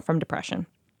feel low from depression.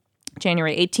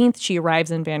 January 18th, she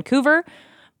arrives in Vancouver,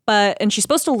 and she's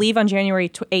supposed to leave on January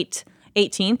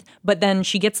 18th, but then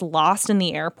she gets lost in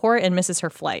the airport and misses her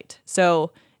flight.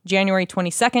 So January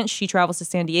 22nd, she travels to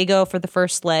San Diego for the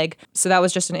first leg. So that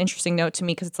was just an interesting note to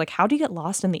me because it's like, how do you get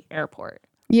lost in the airport?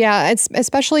 Yeah, it's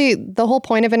especially the whole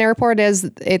point of an airport is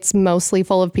it's mostly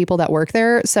full of people that work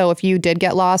there. So if you did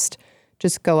get lost,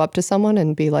 just go up to someone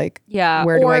and be like, yeah,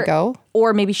 where do I go?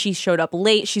 Or maybe she showed up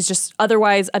late. She's just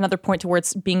otherwise another point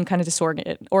towards being kind of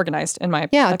disorganized in my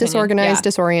opinion. Disorganized,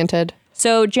 disoriented.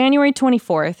 So January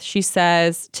 24th, she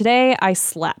says, today I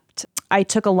slept. I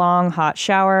took a long hot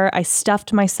shower. I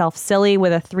stuffed myself silly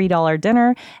with a $3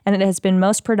 dinner, and it has been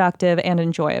most productive and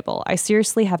enjoyable. I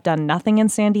seriously have done nothing in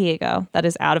San Diego that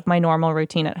is out of my normal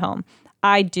routine at home.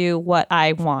 I do what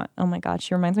I want. Oh my God,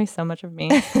 she reminds me so much of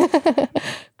me.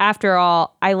 After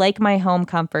all, I like my home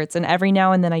comforts, and every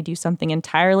now and then I do something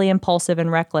entirely impulsive and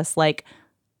reckless, like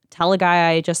tell a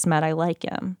guy I just met I like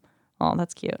him. Oh,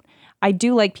 that's cute. I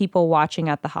do like people watching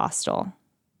at the hostel.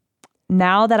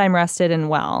 Now that I'm rested and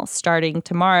well, starting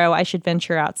tomorrow, I should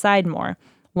venture outside more.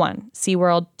 1,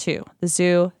 SeaWorld. 2, the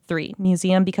zoo. 3,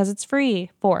 museum because it's free.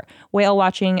 4, whale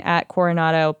watching at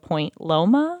Coronado Point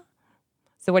Loma.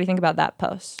 So what do you think about that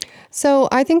post? So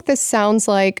I think this sounds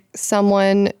like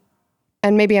someone,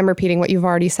 and maybe I'm repeating what you've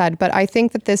already said, but I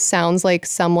think that this sounds like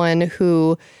someone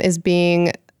who is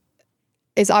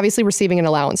obviously receiving an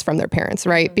allowance from their parents,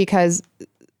 right? Mm-hmm. Because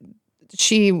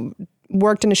she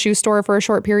worked in a shoe store for a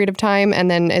short period of time and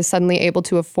then is suddenly able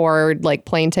to afford like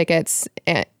plane tickets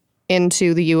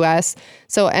into the US.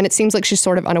 So, and it seems like she's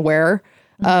sort of unaware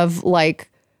of like,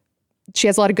 she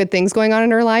has a lot of good things going on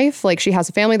in her life. Like she has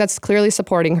a family that's clearly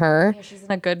supporting her. Yeah, she's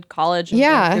in a good college in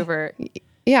Vancouver.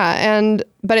 Yeah.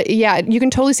 But you can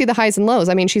totally see the highs and lows.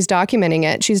 I mean, she's documenting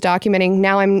it. She's documenting,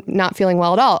 now I'm not feeling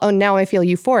well at all. Oh, now I feel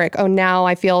euphoric. Oh, now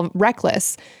I feel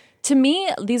reckless. To me,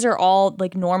 these are all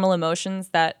like normal emotions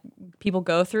that people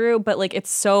go through, but like it's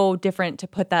so different to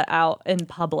put that out in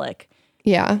public.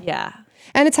 Yeah. Yeah.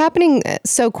 And it's happening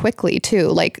so quickly too,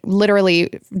 like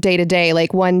literally day to day.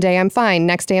 Like one day I'm fine,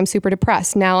 next day I'm super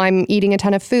depressed. Now I'm eating a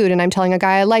ton of food and I'm telling a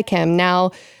guy I like him.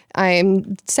 Now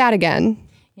I'm sad again.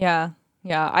 Yeah.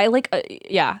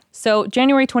 Yeah. So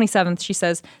January 27th, she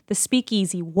says, the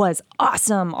speakeasy was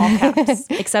awesome, all caps,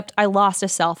 except I lost a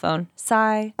cell phone.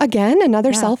 Sigh. Again,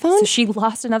 another cell phone? So she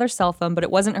lost another cell phone, but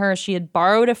it wasn't hers. She had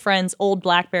borrowed a friend's old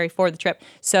BlackBerry for the trip.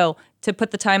 So to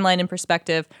put the timeline in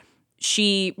perspective,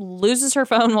 she loses her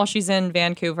phone while she's in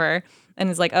Vancouver and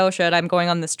is like, oh shit, I'm going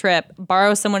on this trip,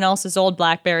 borrows someone else's old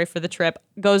BlackBerry for the trip,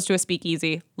 goes to a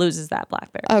speakeasy, loses that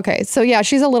BlackBerry. Okay, so yeah,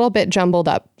 she's a little bit jumbled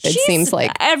up, it seems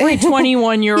like. Every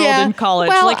 21-year-old Yeah, in college.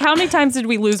 well, like how many times did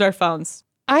we lose our phones?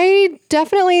 I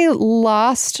definitely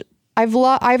lost, I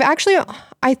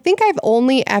think I've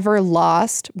only ever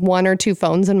lost 1 or 2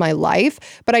 phones in my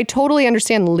life, but I totally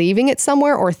understand leaving it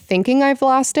somewhere or thinking I've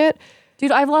lost it. Dude,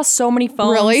 I've lost so many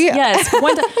phones. Really? Yes.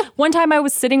 One time I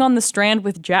was sitting on the Strand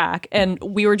with Jack and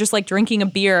we were just like drinking a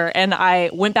beer and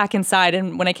I went back inside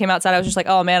and when I came outside I was just like,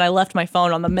 oh man, I left my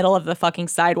phone on the middle of the fucking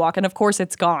sidewalk and of course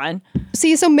it's gone.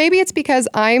 See, so maybe it's because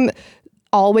I'm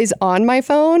always on my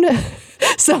phone.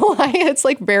 So it's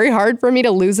like very hard for me to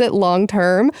lose it long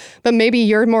term, but maybe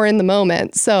you're more in the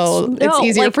moment. So it's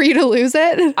easier for you to lose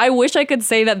it. I wish I could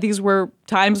say that these were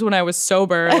times when I was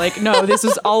sober. Like, no, this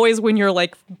is always when you're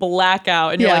like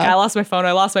blackout and you're like, I lost my phone,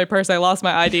 I lost my purse, I lost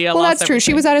my ID. Well, that's true.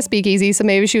 She was at a speakeasy, so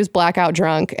maybe she was blackout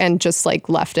drunk and just like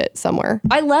left it somewhere.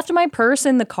 I left my purse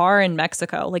in the car in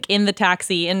Mexico, like in the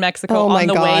taxi in Mexico on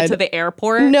the way to the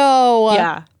airport. No.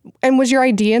 Yeah. And was your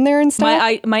ID in there and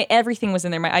stuff? My everything was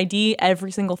in there. My ID,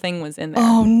 every single thing was in there.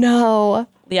 Oh no.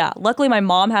 Yeah. Luckily, my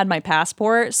mom had my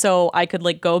passport, so I could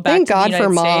like go back Thank to God the United for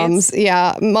moms. States.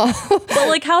 Yeah. But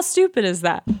like, how stupid is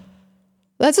that?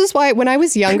 That's just why when I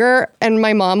was younger and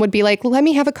my mom would be like, let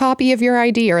me have a copy of your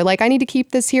ID, or like, I need to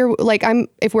keep this here. Like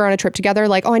if we're on a trip together,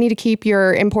 like, oh, I need to keep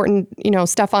your important,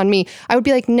 stuff on me. I would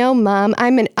be like, no, mom,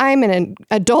 I'm an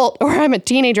adult, or I'm a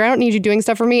teenager. I don't need you doing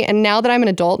stuff for me. And now that I'm an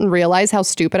adult and realize how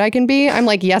stupid I can be, I'm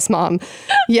like, yes, mom.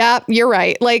 Yeah, you're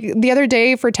right. Like the other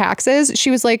day for taxes, she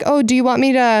was like, oh, do you want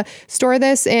me to store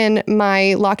this in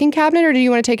my locking cabinet, or do you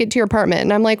want to take it to your apartment?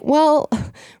 And I'm like, well,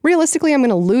 realistically, I'm going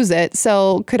to lose it.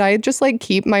 So could I just like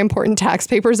keep my important tax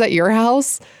papers at your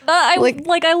house? I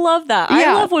love that. Yeah.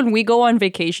 I love when we go on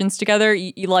vacations together.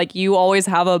 You always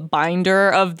have a binder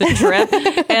of the trip,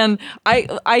 and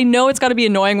I know it's got to be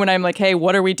annoying when I'm like, hey,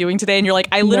 what are we doing today? And you're like,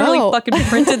 I literally fucking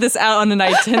printed this out on an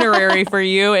itinerary for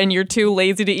you, and you're too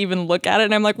lazy to even look at it.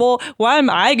 And I'm like, well, why am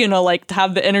I gonna like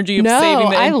have the energy of saving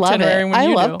the itinerary? When I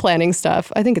love planning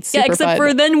stuff. I think it's super except fun.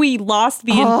 for then we lost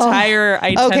the entire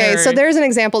itinerary. Okay, so there's an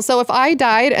example. So if I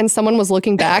died and someone was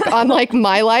looking back on like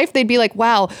my life, they'd be like,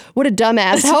 wow, what a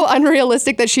dumbass. How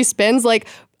unrealistic that she spends like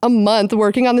a month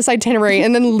working on this itinerary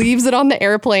and then leaves it on the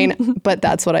airplane. But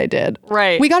that's what I did.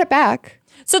 Right. We got it back.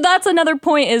 So that's another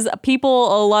point is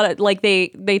people, a lot of like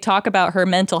they talk about her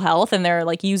mental health and they're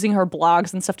like using her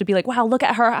blogs and stuff to be like, wow, look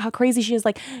at her, how crazy she is.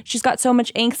 Like she's got so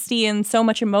much angsty and so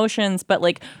much emotions, but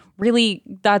like really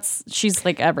she's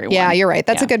like everyone. Yeah, you're right.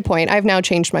 That's a good point. I've now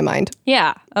changed my mind.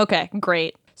 Yeah. Okay,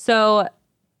 great. So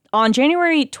on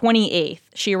January 28th,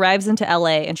 she arrives into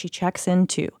LA and she checks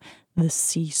into the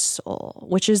Cecil,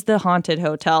 which is the haunted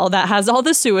hotel that has all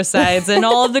the suicides and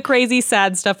all of the crazy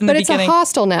sad stuff in the beginning. But it's a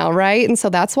hostel now, right? And so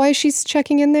that's why she's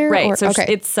checking in there? Right. So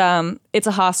it's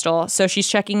a hostel. So she's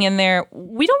checking in there.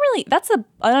 We don't really, that's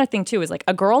another thing too, is like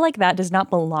a girl like that does not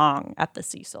belong at the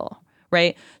Cecil.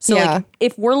 Right. So like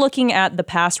if we're looking at the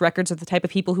past records of the type of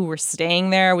people who were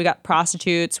staying there, we got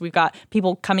prostitutes, we've got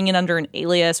people coming in under an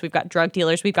alias, we've got drug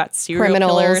dealers, we've got serial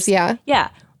killers. Yeah. Yeah.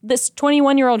 This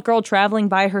 21-year-old girl traveling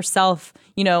by herself,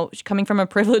 coming from a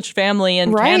privileged family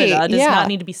in Canada does not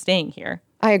need to be staying here.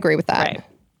 I agree with that. Right.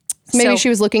 Maybe she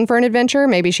was looking for an adventure.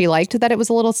 Maybe she liked that it was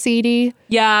a little seedy.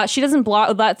 Yeah, she doesn't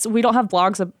blog. We don't have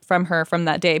blogs from her from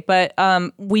that day, but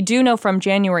we do know from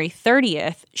January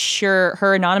 30th,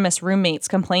 her anonymous roommates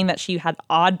complain that she had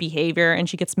odd behavior, and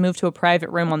she gets moved to a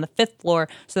private room on the 5th floor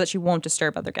so that she won't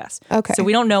disturb other guests. Okay. So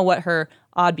we don't know what her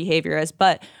odd behavior is,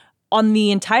 but on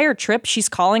the entire trip, she's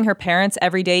calling her parents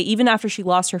every day. Even after she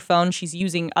lost her phone, she's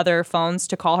using other phones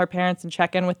to call her parents and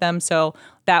check in with them so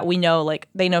that we know, like,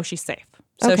 they know she's safe.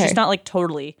 So she's not like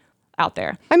totally out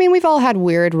there. I mean, we've all had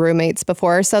weird roommates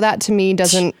before, so that to me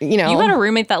doesn't, You had a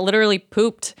roommate that literally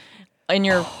pooped in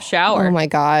your shower. Oh my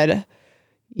God.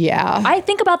 Yeah. I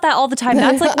think about that all the time.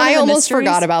 That's like one I of the almost mysteries.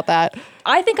 forgot about that.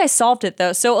 I think I solved it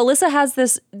though. So Alyssa has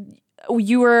this,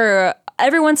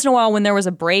 every once in a while when there was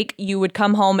a break, you would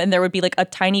come home and there would be like a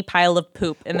tiny pile of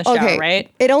poop in the shower, right?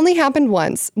 It only happened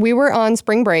once. We were on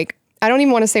spring break. I don't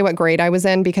even want to say what grade I was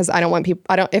in because I don't want people,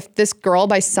 if this girl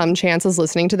by some chance is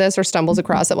listening to this or stumbles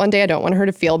across it one day, I don't want her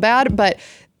to feel bad. But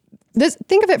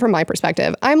think of it from my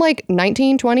perspective. I'm like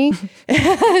 19, 20,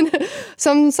 and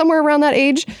somewhere around that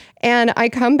age. And I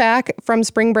come back from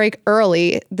spring break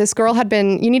early. This girl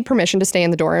you need permission to stay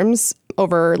in the dorms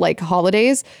over like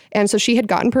holidays. And so she had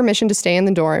gotten permission to stay in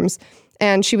the dorms.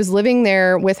 And she was living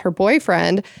there with her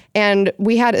boyfriend. And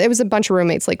it was a bunch of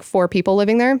roommates, like 4 people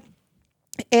living there.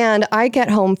 And I get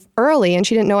home early and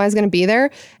she didn't know I was going to be there.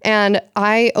 And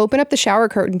I open up the shower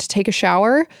curtain to take a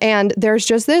shower. And there's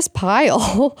just this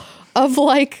pile of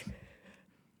like,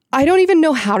 I don't even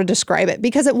know how to describe it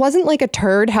because it wasn't like a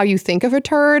turd, how you think of a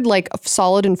turd, like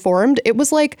solid and formed. It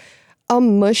was like a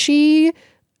mushy,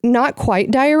 not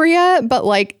quite diarrhea, but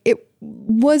like it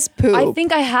was poop. I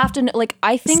think I have to,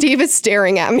 Steve is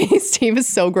staring at me. Steve is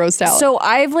so grossed out. So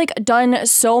I've like done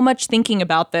so much thinking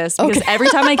about this because every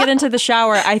time I get into the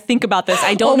shower, I think about this.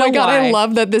 I don't know why. Oh my God, I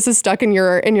love that this is stuck in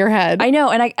your head. I know.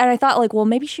 And I thought like, well,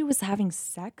 maybe she was having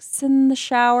sex in the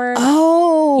shower.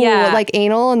 Oh, yeah. Like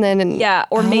anal and then. Yeah.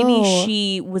 Or maybe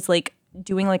she was like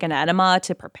doing like an enema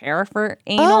to prepare for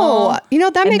anal. Oh,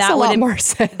 that makes a lot more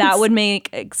sense. That would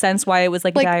make sense why it was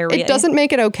like diarrhea. It doesn't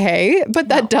make it okay, but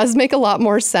that does make a lot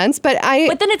more sense. But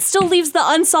then it still leaves the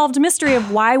unsolved mystery of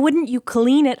why wouldn't you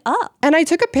clean it up? And I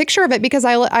took a picture of it because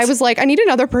I was like, I need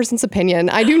another person's opinion.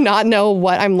 I do not know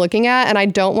what I'm looking at, and I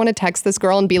don't want to text this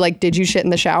girl and be like, did you shit in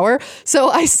the shower? So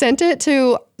I sent it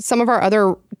to some of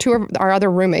two of our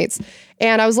other roommates.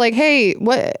 And I was like, hey,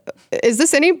 what is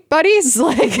this anybody's?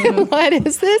 Like, what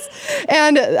is this?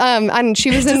 And she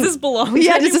was Does this belong to does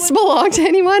anyone? this belong to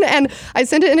anyone? And I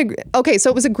sent it in okay, so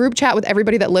it was a group chat with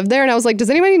everybody that lived there. And I was like, does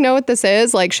anybody know what this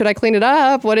is? Like, should I clean it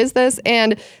up? What is this?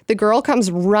 And the girl comes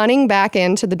running back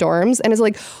into the dorms and is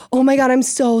like, oh my God, I'm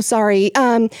so sorry.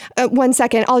 1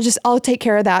 second, I'll take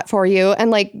care of that for you.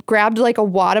 And like grabbed like a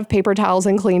wad of paper towels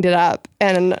and cleaned it up.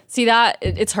 And See that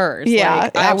it's hers. yeah,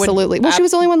 Like, I would- absolutely. Well, she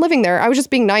was the only one living there. I was just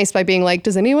being nice by being like,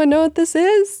 does anyone know what this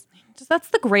is? That's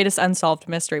the greatest unsolved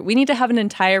mystery. We need to have an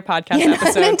entire podcast An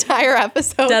episode entire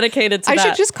episode dedicated to I that.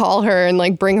 should just call her and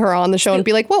like bring her on the show and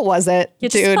be like, what was it? Yeah,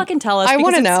 dude? just fucking tell us. I because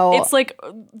want to it's- know. It's like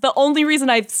the only reason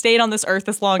I've stayed on this earth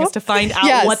this long is to find out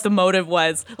Yes. what the motive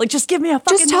was. Like, just give me a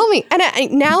fucking. Just tell me.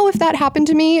 And now if that happened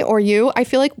to me or you, I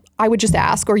feel like I would just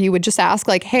ask, or you would just ask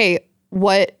like, hey,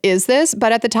 what is this?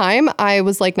 But at the time I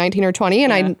was like 19 or 20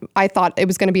 and I thought it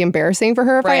was going to be embarrassing for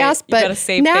her if I Right. asked. You gotta But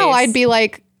save now face. I'd be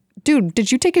like, dude,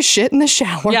 did you take a shit in the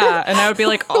shower? Yeah, and I would be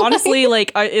like, honestly,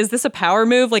 like, is this a power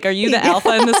move? Like, are you the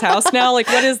alpha in this house now? Like,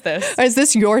 what is this? Is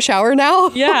this your shower now?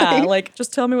 Yeah, like,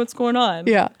 just tell me what's going on.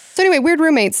 Yeah. So anyway, weird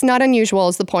roommates, not unusual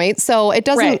is the point. So it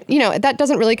doesn't, Right. that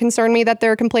doesn't really concern me that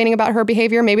they're complaining about her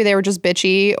behavior. Maybe they were just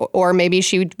bitchy, or maybe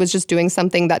she was just doing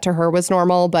something that to her was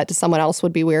normal, but to someone else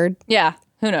would be weird. Yeah.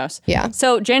 Who knows? Yeah.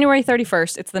 So January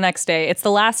 31st, it's the next day. It's the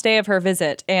last day of her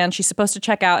visit, and she's supposed to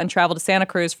check out and travel to Santa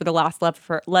Cruz for the last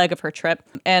leg of her trip.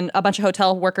 And a bunch of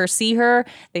hotel workers see her.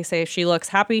 They say she looks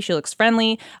happy, she looks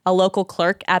friendly. A local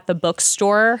clerk at the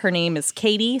bookstore, her name is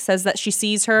Katie, says that she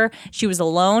sees her. She was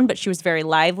alone, but she was very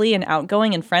lively and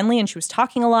outgoing and friendly, and she was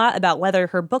talking a lot about whether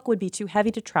her book would be too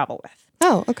heavy to travel with.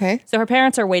 Oh, okay. So her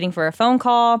parents are waiting for a phone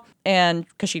call, and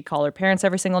because she'd call her parents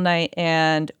every single night,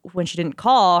 and when she didn't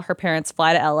call, her parents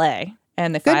fly to LA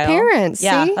and they file. parents,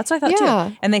 Yeah, see? that's what I thought Yeah.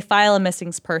 too. And they file a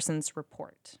missing persons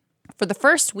report. For the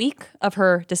first week of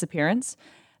her disappearance,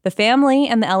 the family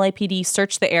and the LAPD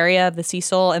search the area of the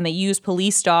Cecil, and they use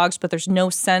police dogs, but there's no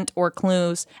scent or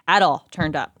clues at all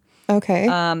turned up. Okay.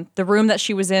 The room that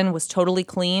she was in was totally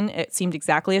clean. It seemed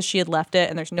exactly as she had left it,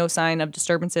 and there's no sign of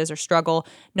disturbances or struggle,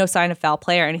 no sign of foul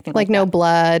play or anything like that. no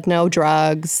blood, no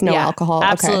drugs, no alcohol.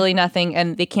 Absolutely nothing,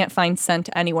 and they can't find scent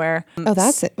anywhere. Okay. Oh,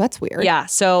 that's it. That's weird. Yeah,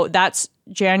 so that's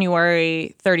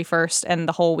January 31st and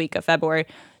the whole week of February.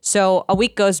 So a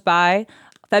week goes by.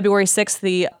 February 6th,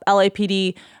 the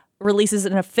LAPD releases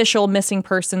an official missing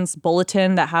persons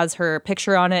bulletin that has her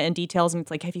picture on it and details. And it's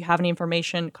like, if you have any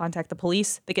information, contact the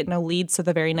police. They get no leads. So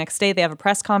the very next day, they have a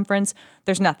press conference.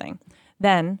 There's nothing.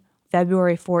 Then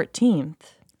February 14th.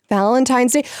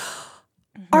 Valentine's Day.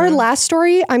 Our last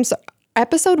story,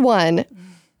 episode 1,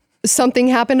 something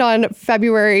happened on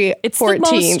February 14th. It's the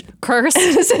most cursed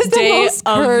This is the day most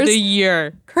of cursed. the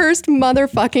year. Cursed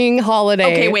motherfucking holiday.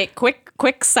 Okay, wait, quick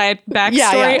side backstory.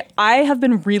 Yeah. I have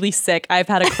been really sick. I've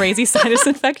had a crazy sinus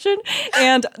infection.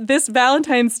 And this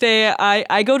Valentine's Day,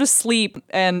 I go to sleep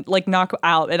and like knock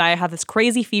out, and I have this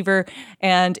crazy fever,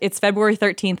 and it's February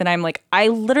 13th, and I'm like, I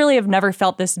literally have never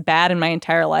felt this bad in my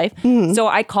entire life. So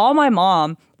I call my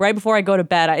mom right before I go to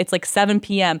bed. It's like 7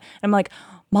 p.m. I'm like,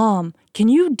 Mom, can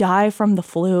you die from the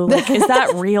flu? Like, is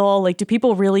that real? Like, do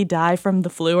people really die from the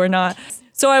flu or not?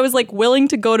 So I was like willing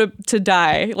to go to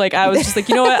die. Like, I was just like,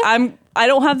 you know what? I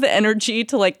don't have the energy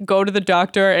to like go to the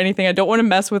doctor or anything. I don't want to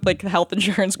mess with like the health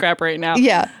insurance crap right now.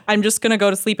 Yeah. I'm just going to go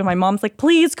to sleep. And my mom's like,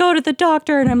 please go to the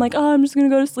doctor. And I'm like, oh, I'm just going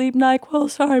to go to sleep. NyQuil,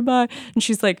 sorry, bye. And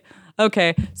she's like,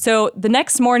 okay. So the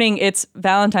next morning, it's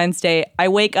Valentine's Day. I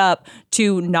wake up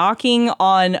to knocking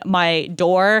on my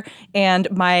door, and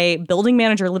my building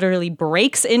manager literally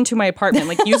breaks into my apartment,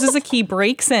 like uses a key,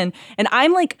 breaks in, and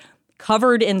I'm like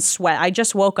covered in sweat. I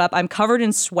just woke up. I'm covered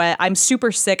in sweat. I'm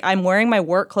super sick. I'm wearing my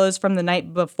work clothes from the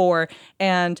night before,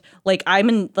 and like I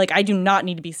do not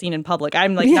need to be seen in public.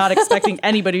 I'm like not expecting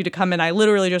anybody to come in. I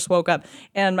literally just woke up,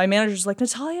 and my manager's like,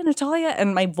 Natalia,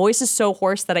 and my voice is so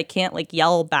hoarse that I can't like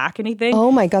yell back anything.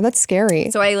 Oh my God, that's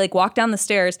scary. So I like walk down the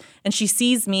stairs, and she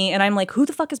sees me, and I'm like, who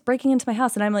the fuck is breaking into my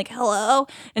house? And I'm like, hello.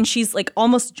 And she's like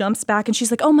almost jumps back, and she's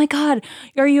like, oh my God,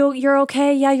 you're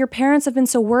okay? Yeah, your parents have been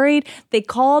so worried. They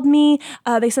called me.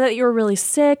 They said that you were really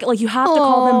sick. Like, you have to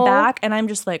call them back. And I'm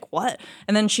just like, what?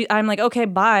 And then I'm like, okay,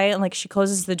 bye. And like, she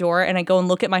closes the door, and I go and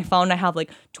look at my phone. I have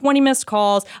like 20 missed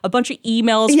calls, a bunch of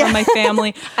emails from my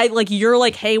family. You're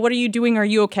like, hey, what are you doing? Are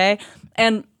you okay?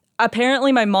 And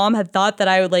apparently my mom had thought that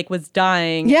I was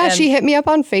dying. Yeah, and she hit me up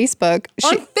on Facebook.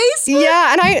 on Facebook?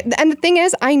 Yeah, and the thing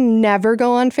is, I never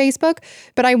go on Facebook,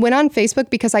 but I went on Facebook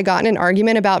because I got in an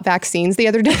argument about vaccines the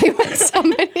other day with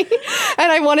somebody,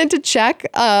 and I wanted to check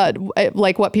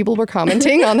what people were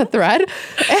commenting on the thread,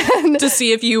 and To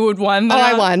see if you would win.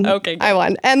 I won. Okay, good. I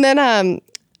won, and then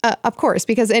of course,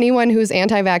 because anyone who's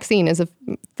anti-vaccine is a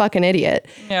fucking idiot.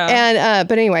 Yeah. And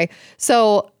but anyway,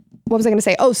 so what was I going to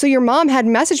say? Oh, so your mom had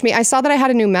messaged me. I saw that I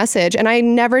had a new message, and I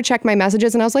never checked my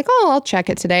messages, and I was like, oh, I'll check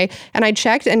it today. And I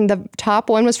checked, and the top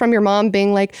one was from your mom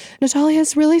being like,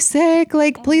 Natalia's really sick.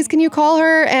 Like, please, can you call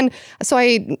her? And so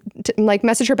I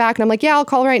messaged her back, and I'm like, yeah, I'll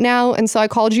call right now. And so I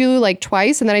called you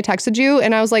twice, and then I texted you,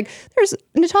 and I was like,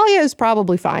 Natalia is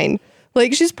probably fine.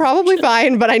 Like, she's probably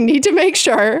fine, but I need to make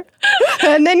sure.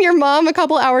 And then your mom a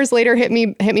couple hours later hit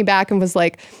me back and was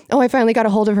like, oh, I finally got a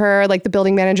hold of her. Like, the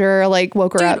building manager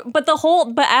woke her up. But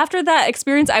after that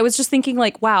experience, I was just thinking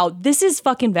wow, this is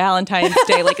fucking Valentine's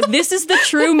Day. This is the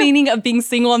true meaning of being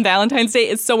single on Valentine's Day,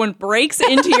 is someone breaks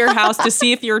into your house to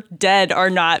see if you're dead or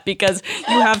not, because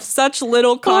you have such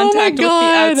little contact with the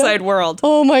outside world.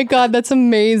 Oh my God, that's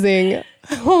amazing.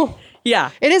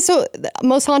 Yeah. It is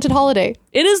most haunted holiday.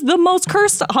 It is the most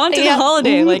cursed haunted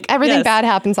holiday. Everything yes. bad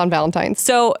happens on Valentine's.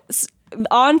 So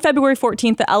on February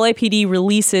 14th, the LAPD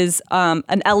releases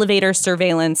an elevator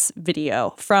surveillance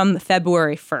video from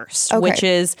February 1st, which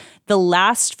is the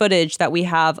last footage that we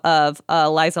have of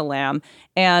Elisa Lam.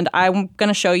 And I'm going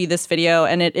to show you this video,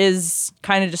 and it is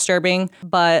kind of disturbing,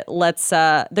 but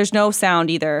there's no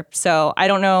sound either. So I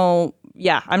don't know.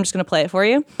 Yeah, I'm just going to play it for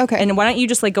you. Okay. And why don't you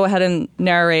just go ahead and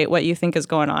narrate what you think is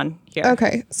going on here?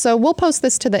 Okay. So we'll post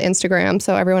this to the Instagram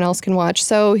so everyone else can watch.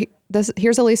 So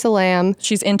here's Elisa Lam.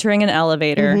 She's entering an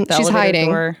elevator. The She's elevator hiding.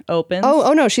 door opens.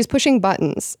 Oh no, she's pushing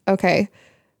buttons. Okay.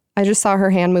 I just saw her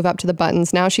hand move up to the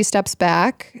buttons. Now she steps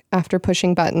back after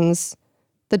pushing buttons.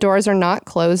 The doors are not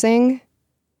closing.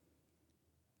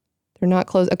 They're not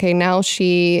closed. Okay, now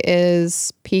she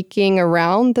is peeking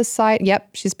around the side. Yep,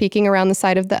 she's peeking around the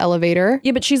side of the elevator.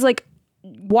 Yeah, but she's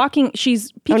walking.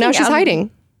 She's peeking. Oh, now she's out. hiding.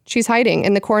 She's hiding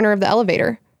in the corner of the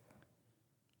elevator.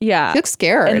 Yeah. She looks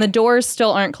scared. And the doors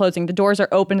still aren't closing. The doors are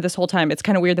open this whole time. It's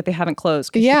kind of weird that they haven't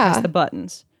closed because she pressed the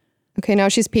buttons. Okay, now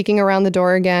she's peeking around the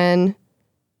door again.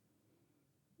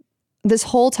 This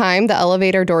whole time, the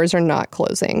elevator doors are not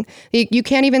closing. You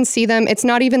can't even see them. It's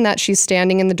not even that she's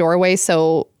standing in the doorway,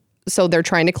 so they're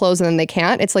trying to close and then they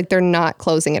can't. It's they're not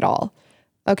closing at all.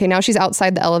 Okay, now she's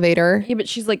outside the elevator. Yeah, but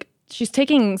she's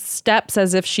taking steps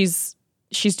as if she's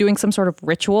doing some sort of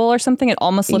ritual or something. It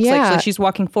almost looks like she's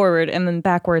walking forward and then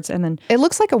backwards and then... It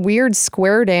looks like a weird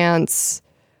square dance.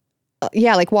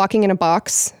 Walking in a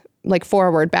box,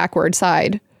 forward, backward,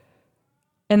 side.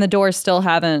 And the doors still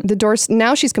haven't... The doors...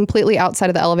 Now she's completely outside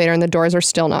of the elevator and the doors are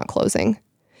still not closing.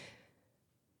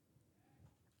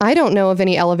 I don't know of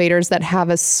any elevators that have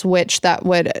a switch that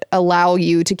would allow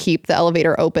you to keep the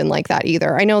elevator open like that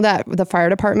either. I know that the fire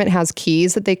department has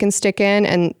keys that they can stick in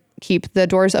and keep the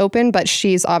doors open, but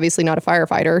she's obviously not a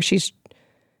firefighter.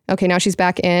 Okay, now she's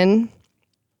back in.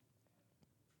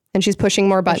 And she's pushing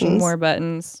more buttons. Pushing more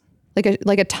buttons.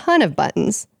 Like a ton of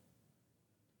buttons.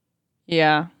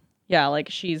 Yeah. Yeah,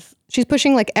 she's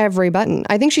pushing every button.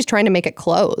 I think she's trying to make it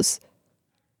close.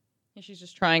 She's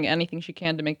just trying anything she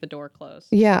can to make the door close.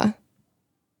 Yeah.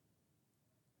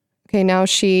 Okay, now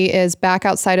she is back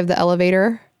outside of the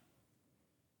elevator.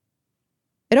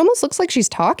 It almost looks like she's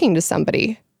talking to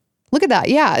somebody. Look at that.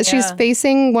 Yeah, she's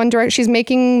facing one direction. She's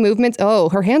making movements. Oh,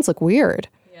 her hands look weird.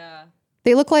 Yeah.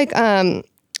 They look like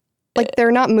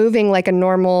they're not moving like a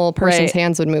normal person's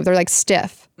hands would move. They're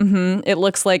stiff. Mm-hmm. It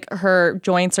looks like her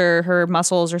joints or her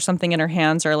muscles or something in her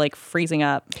hands are freezing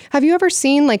up. Have you ever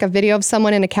seen a video of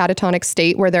someone in a catatonic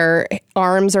state where their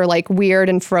arms are like weird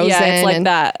and frozen? Yeah, it's like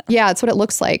that. Yeah, it's what it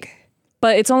looks like.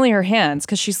 But it's only her hands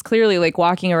because she's clearly like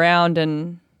walking around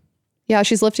and... Yeah,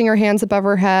 she's lifting her hands above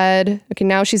her head. Okay,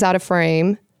 now she's out of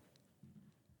frame.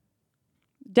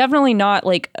 Definitely not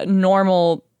like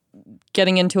normal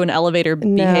getting into an elevator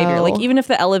behavior. Like even if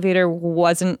the elevator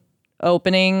wasn't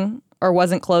opening or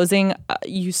wasn't closing,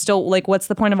 you still like, what's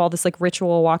the point of all this like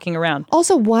ritual walking around?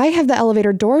 Also, why have the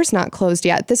elevator doors not closed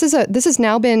yet? This has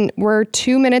now been, we're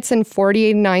 2 minutes and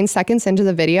 49 seconds into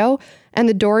the video and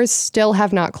the doors still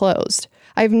have not closed.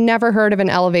 I've never heard of an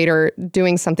elevator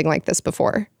doing something like this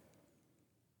before.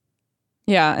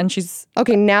 Yeah, and she's...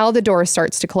 Okay, now the door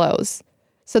starts to close.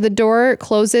 So the door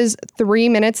closes 3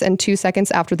 minutes and 2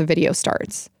 seconds after the video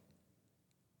starts.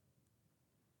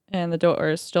 And the door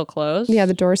is still closed? Yeah,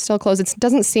 the door is still closed. It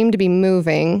doesn't seem to be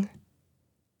moving.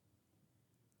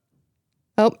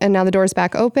 Oh, and now the door's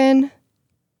back open.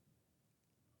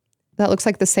 That looks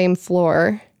like the same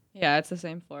floor. Yeah, it's the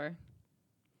same floor.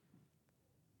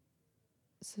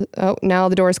 Oh, now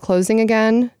the door's closing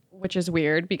again. Which is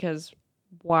weird because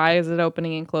why is it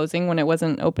opening and closing when it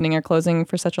wasn't opening or closing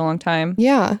for such a long time?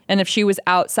 Yeah, And if she was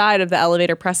outside of the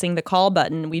elevator pressing the call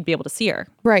button, we'd be able to see her.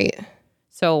 right.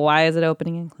 So why is it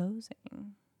opening and closing?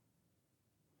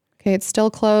 Okay, it's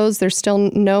still closed. There's still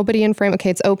nobody in frame. Okay,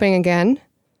 it's opening again.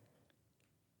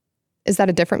 Is that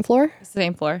a different floor? It's the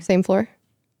same floor. Same floor?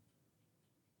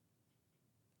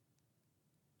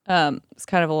 It's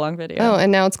kind of a long video. Oh,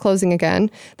 and now it's closing again.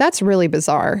 That's really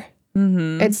bizarre.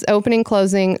 Mm-hmm. It's opening,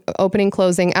 closing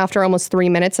after almost 3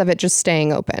 minutes of it just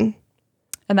staying open.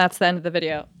 And that's the end of the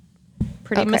video.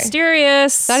 Pretty Okay.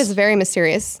 mysterious. That is very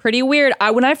mysterious. pretty weird.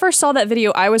 When I first saw that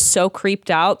video, I was so creeped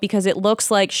out because it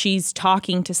looks like she's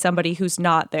talking to somebody who's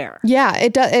not there. Yeah,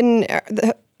 it does. And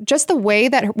just the way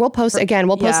that we'll post it Yeah.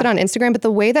 on Instagram, but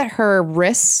the way that her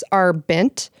wrists are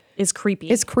bent Is creepy.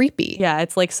 is creepy. Yeah,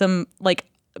 it's like some like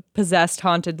possessed,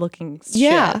 haunted looking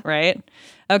Yeah. shit, right?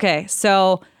 Okay,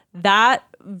 so that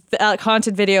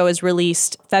haunted video is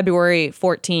released February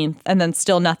 14th, and then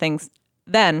still nothing.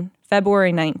 Then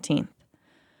February 19th.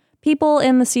 People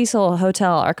in the Cecil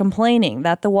Hotel are complaining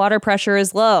that the water pressure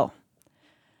is low.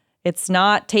 It's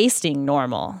not tasting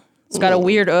normal. It's got a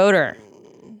weird odor.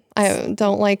 I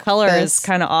don't like Color this. is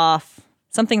kind of off.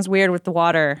 Something's weird with the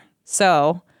water.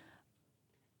 So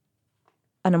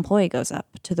an employee goes up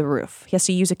to the roof. He has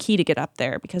to use a key to get up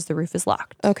there because the roof is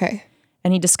locked. Okay.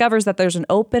 And he discovers that there's an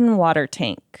open water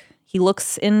tank. He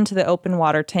looks into the open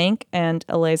water tank, and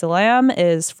Eliza Lamb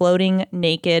is floating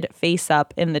naked, face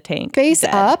up in the tank. Face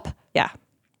dead. up? Yeah.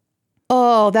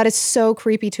 Oh, that is so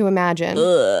creepy to imagine.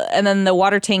 And then the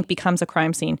water tank becomes a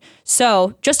crime scene.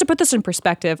 So just to put this in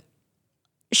perspective,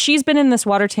 she's been in this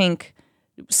water tank,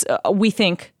 we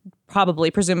think, probably,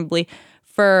 presumably,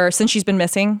 since she's been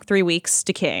missing, 3 weeks,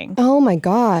 decaying. Oh my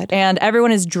God. And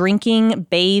everyone is drinking,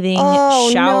 bathing,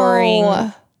 Oh, showering,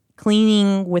 no.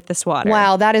 cleaning with this water.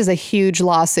 Wow, that is a huge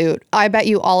lawsuit. I bet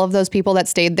you all of those people that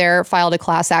stayed there filed a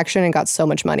class action and got so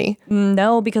much money.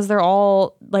 No, because they're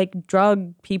all like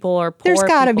drug people or poor There's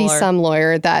got to be people or- some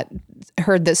lawyer that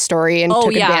heard this story and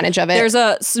took advantage of it. There's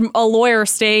a lawyer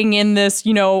staying in this,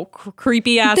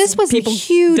 creepy ass. This was a people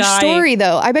huge dying. story,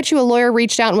 though. I bet you a lawyer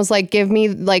reached out and was like, give me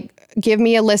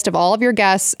a list of all of your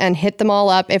guests and hit them all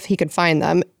up if he could find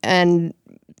them, and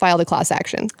filed a class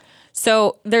action.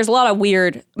 So there's a lot of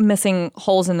weird missing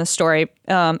holes in this story.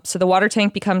 So the water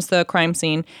tank becomes the crime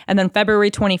scene. And then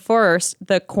February 21st,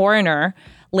 the coroner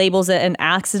labels it an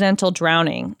accidental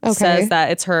drowning. Okay. Says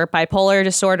that it's her bipolar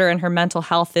disorder and her mental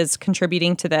health is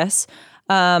contributing to this.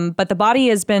 But the body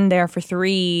has been there for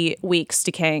 3 weeks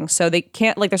decaying. So they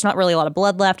can't, there's not really a lot of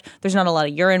blood left. There's not a lot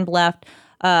of urine left.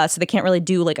 So they can't really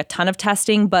do a ton of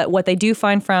testing. But what they do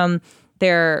find from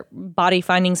their body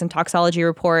findings and toxicology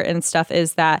report and stuff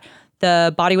is that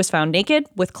the body was found naked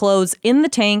with clothes in the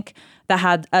tank that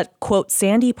had a, quote,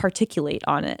 sandy particulate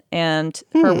on it. And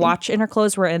her watch and her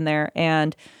clothes were in there.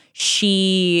 And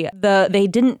they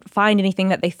didn't find anything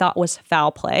that they thought was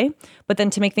foul play. But then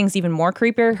to make things even more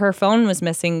creepier, her phone was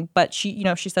missing, but she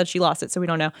said she lost it. So we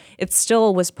don't know. It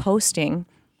still was posting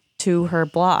to her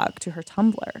blog, to her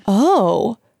Tumblr.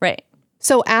 Oh. Right.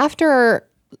 So after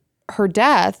her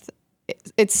death,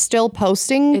 it's still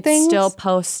posting things? It still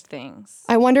posts things.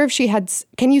 I wonder if she had,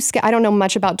 I don't know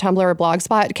much about Tumblr or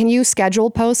Blogspot. Can you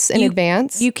schedule posts in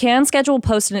advance? You can schedule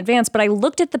posts in advance, but I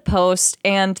looked at the post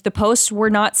and the posts were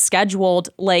not scheduled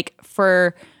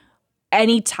for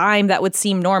any time that would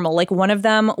seem normal. One of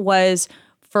them was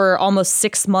for almost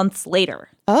 6 months later.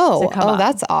 Oh, come up.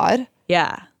 that's odd.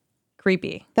 Yeah.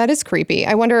 Creepy. That is creepy.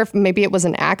 I wonder if maybe it was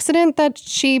an accident that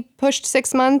she pushed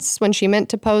 6 months when she meant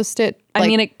to post it. I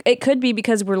mean, it could be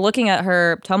because we're looking at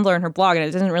her Tumblr and her blog and it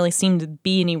doesn't really seem to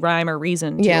be any rhyme or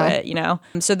reason to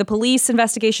it, So the police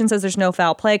investigation says there's no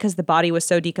foul play because the body was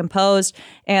so decomposed.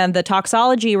 And the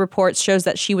toxicology report shows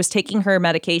that she was taking her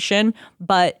medication,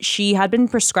 but she had been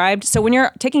prescribed. So when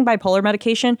you're taking bipolar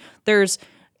medication,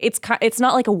 it's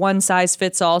not like a one size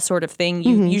fits all sort of thing.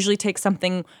 You usually take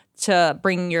something to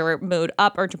bring your mood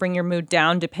up or to bring your mood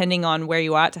down, depending on where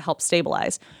you are at, to help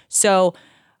stabilize. So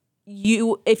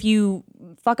if you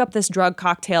fuck up this drug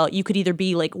cocktail, you could either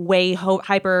be way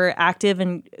hyperactive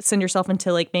and send yourself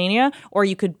into mania, or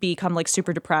you could become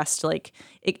super depressed.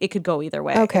 It could go either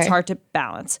way. Okay. It's hard to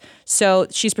balance. So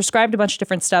she's prescribed a bunch of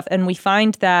different stuff, and we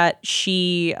find that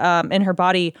she, in her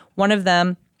body, one of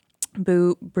them,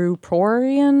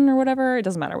 bupropion or whatever, it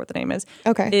doesn't matter what the name is.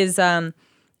 Okay. Is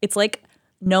it's like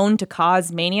known to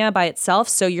cause mania by itself.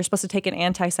 So you're supposed to take an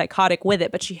antipsychotic with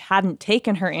it, but she hadn't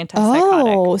taken her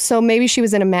antipsychotic. Oh, so maybe she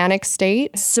was in a manic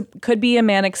state? So could be a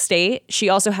manic state. She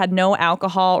also had no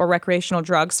alcohol or recreational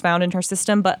drugs found in her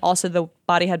system, but also the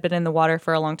body had been in the water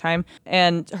for a long time,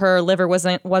 and her liver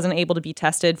wasn't able to be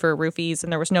tested for roofies,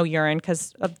 and there was no urine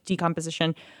because of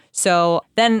decomposition. So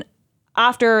then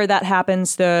after that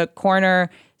happens, the coroner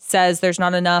says there's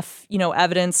not enough,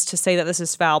 evidence to say that this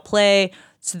is foul play.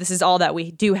 So this is all that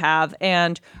we do have.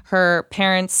 And her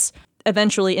parents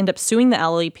eventually end up suing the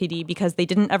LAPD because they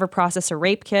didn't ever process a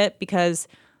rape kit because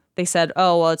they said,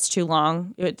 oh, well, it's too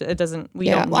long. It doesn't, we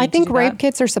don't need I think to do rape that.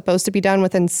 kits are supposed to be done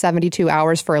within 72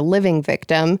 hours for a living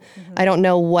victim. I don't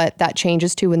know what that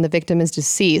changes to when the victim is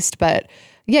deceased, but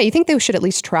yeah, you think they should at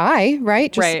least try,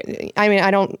 right? Right. I mean,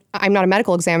 I'm not a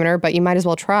medical examiner, but you might as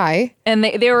well try. And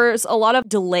there was a lot of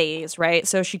delays, right?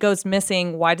 So she goes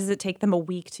missing. Why does it take them a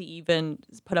week to even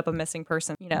put up a missing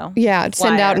person, Yeah,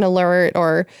 send out an alert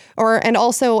and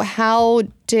also how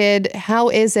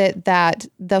is it that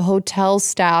the hotel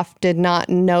staff did not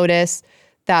notice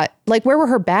that, like, where were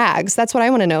her bags? That's what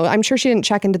I want to know. I'm sure she didn't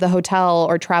check into the hotel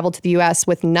or travel to the US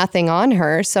with nothing on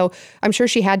her. So I'm sure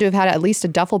she had to have had at least a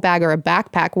duffel bag or a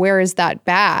backpack. Where is that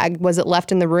bag? Was it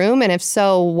left in the room? And if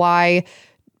so, why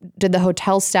did the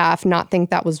hotel staff not think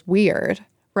that was weird?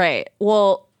 Right.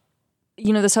 Well,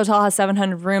 this hotel has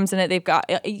 700 rooms in it. We've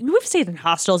stayed in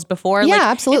hostels before. Yeah, like,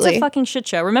 absolutely. It's a fucking shit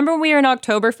show. Remember when we were in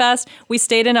Oktoberfest? We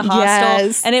stayed in a hostel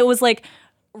Yes. and it was like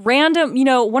random,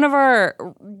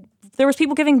 there was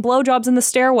people giving blowjobs in the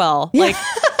stairwell. Like,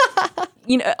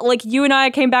 like you and I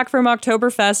came back from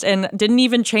Oktoberfest and didn't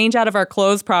even change out of our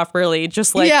clothes properly.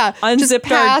 Just unzipped just our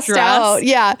passed dress. out.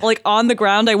 Yeah. Like on the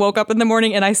ground, I woke up in the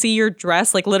morning and I see your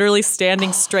dress like literally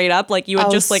standing straight up. Like you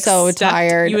had just like so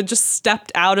tired. You had just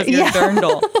stepped out of your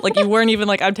dirndl. Like you weren't even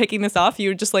like, I'm taking this off. You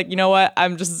were just like, you know what? I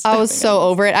was so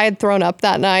over it. I had thrown up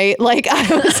that night. Like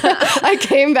I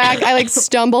came back, I like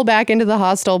stumbled back into the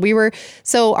hostel.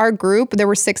 So our group, there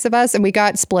were 6 of us and we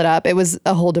got split up. It was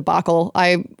a whole debacle.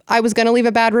 I was going to leave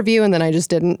a bad review and then I just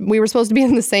didn't. We were supposed to be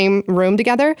in the same room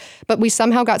together, but we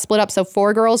somehow got split up. So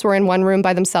 4 girls were in one room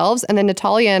by themselves. And then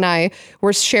Natalia and I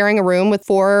were sharing a room with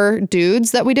 4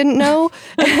 dudes that we didn't know.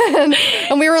 and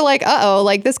we were like, uh-oh,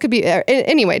 like this could be.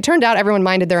 Anyway, it turned out everyone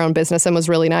minded their own business and was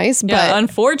really nice. Yeah, but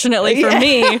unfortunately for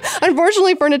me.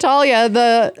 Unfortunately for Natalia,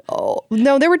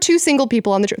 no, there were 2 single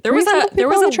people on the trip. There was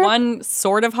a one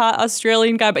sort of hot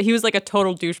Australian guy, but he was like a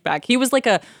total douchebag. He was like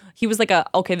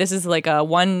okay, this is like a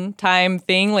one-time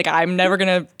thing. Like, I'm never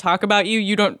going to talk about you.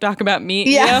 You don't talk about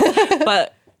me. Yeah.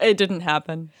 But it didn't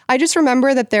happen. I just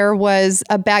remember that there was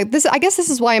a bag. I guess this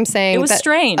is why I'm saying it was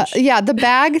strange. The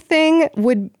bag thing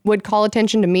would call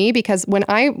attention to me because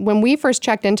when we first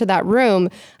checked into that room,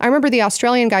 I remember the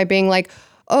Australian guy being like,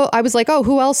 oh, I was like, oh,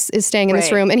 who else is staying in this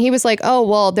room? And he was like, oh,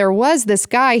 well, there was this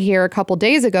guy here a couple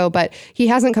days ago, but he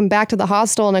hasn't come back to the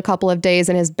hostel in a couple of days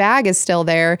and his bag is still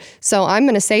there. So I'm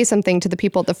going to say something to the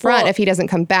people at the front if he doesn't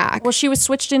come back. Well, she was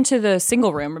switched into the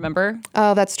single room, remember?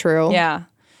 Oh, that's true. Yeah.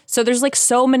 So there's like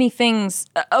so many things.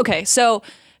 Okay, so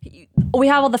we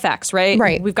have all the facts, right?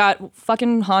 Right. We've got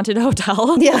fucking haunted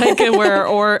hotel,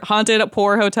 or haunted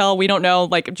poor hotel. We don't know,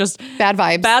 like just bad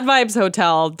vibes.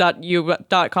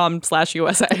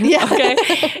 Badvibeshotel.com/USA. Yeah.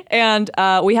 Okay. And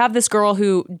we have this girl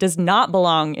who does not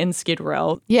belong in Skid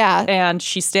Row. Yeah. And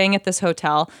she's staying at this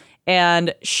hotel,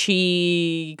 and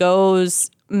she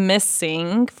goes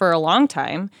missing for a long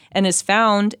time and is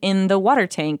found in the water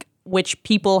tank, which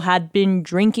people had been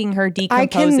drinking her decomposing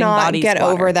body's I cannot get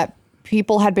water. over that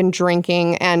people had been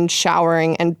drinking and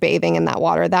showering and bathing in that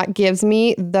water. That gives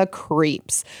me the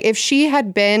creeps. If she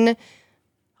had been...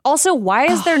 Also, why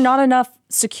is there not enough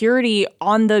security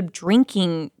on the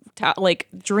drinking Yeah,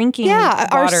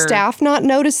 water? are staff not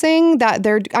noticing that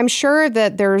I'm sure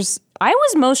that there's... I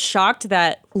was most shocked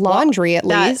that laundry at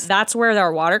least. That's where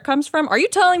our water comes from. Are you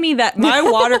telling me that my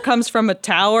water comes from a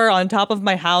tower on top of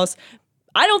my house?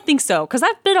 I don't think so, because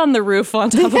I've been on the roof on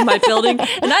top of my building,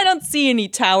 and I don't see any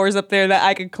towers up there that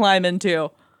I could climb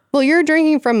into. Well, you're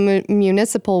drinking from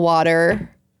municipal water,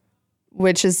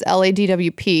 which is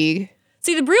LADWP.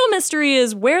 See, the real mystery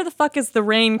is where the fuck is the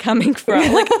rain coming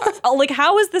from? Like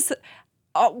how is this...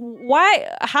 why?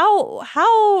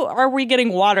 How are we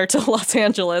getting water to Los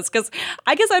Angeles? Because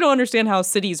I guess I don't understand how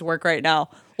cities work right now.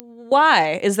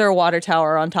 Why is there a water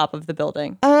tower on top of the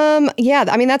building? Yeah,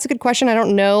 I mean, that's a good question. I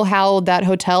don't know how that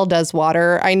hotel does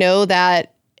water. I know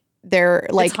that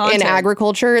in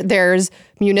agriculture, there's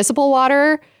municipal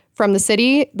water, from the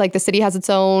city. Like the city has its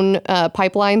own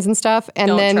pipelines and stuff. And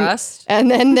Don't trust. And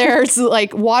then there's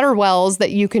like water wells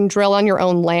that you can drill on your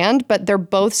own land, but they're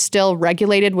both still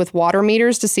regulated with water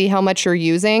meters to see how much you're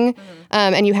using.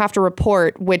 And you have to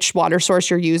report which water source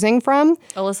you're using from.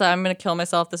 Alyssa, I'm going to kill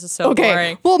myself. This is so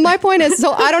boring. Well, my point is,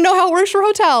 so I don't know how it works for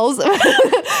hotels,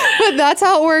 but that's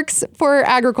how it works for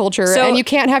agriculture. So- and you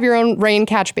can't have your own rain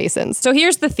catch basins. So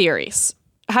here's the theories.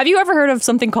 Have you ever heard of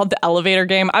something called the elevator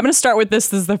game? I'm going to start with this.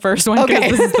 This is the first one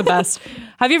because this is the best.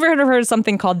 Have you ever heard of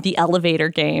something called the elevator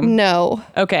game? No.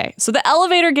 Okay. So the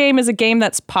elevator game is a game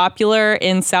that's popular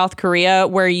in South Korea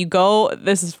where you go,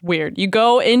 this is weird. You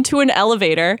go into an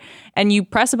elevator and you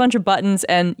press a bunch of buttons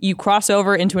and you cross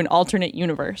over into an alternate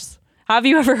universe. Have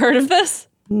you ever heard of this?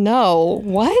 No.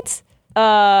 What?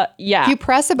 Yeah.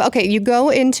 You go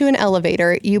into an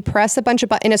elevator, you press a bunch of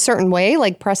buttons in a certain way,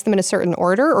 like press them in a certain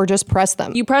order, or just press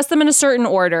them? You press them in a certain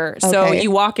order. So Okay.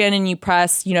 you walk in and you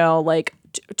press, like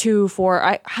 2, 4.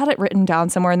 I had it written down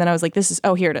somewhere and then I was like,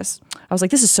 here it is. I was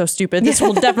like, this is so stupid. This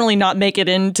will definitely not make it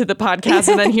into the podcast.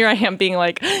 And then here I am being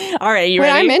like, all right, you But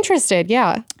ready? I'm interested.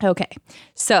 Yeah. Okay.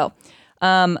 So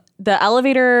the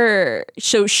elevator,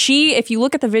 if you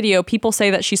look at the video, people say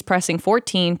that she's pressing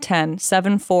 14, 10,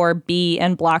 7, 4, B,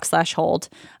 and block/hold.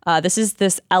 This is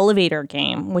this elevator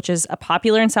game, which is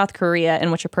popular in South Korea, in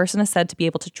which a person is said to be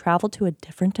able to travel to a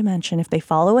different dimension if they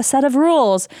follow a set of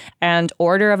rules and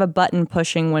order of a button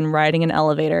pushing when riding an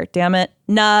elevator. Damn it.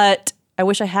 Nut. I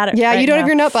wish I had it. Yeah, right you don't now. have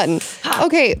your nut button.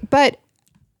 Okay, but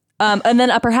And then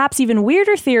a perhaps even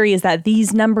weirder theory is that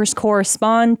these numbers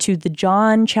correspond to the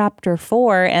John chapter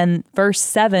 4 and verse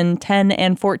 7, 10,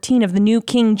 and 14 of the New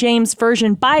King James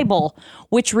Version Bible,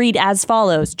 which read as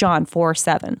follows, John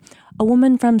 4:7. A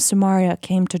woman from Samaria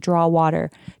came to draw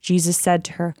water. Jesus said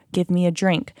to her, "Give me a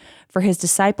drink," for his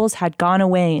disciples had gone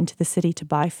away into the city to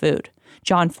buy food.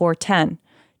 John 4:10.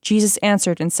 Jesus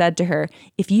answered and said to her,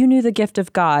 "If you knew the gift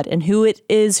of God and who it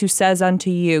is who says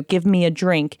unto you, 'Give me a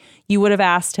drink,' you would have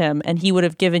asked him, and he would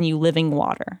have given you living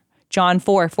water." John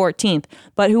 4:14.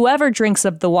 But whoever drinks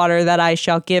of the water that I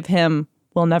shall give him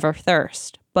will never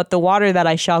thirst. But the water that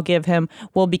I shall give him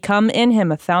will become in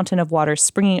him a fountain of water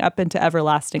springing up into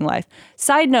everlasting life.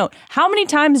 Side note, how many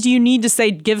times do you need to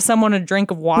say, give someone a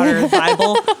drink of water in the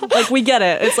Bible? Like, we get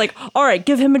it. It's like, all right,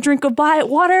 give him a drink of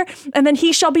water, and then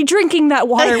he shall be drinking that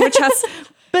water, which has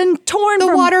been torn the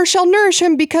from... water shall nourish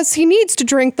him because he needs to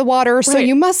drink the water, so Right.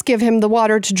 you must give him the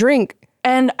water to drink.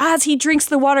 And as he drinks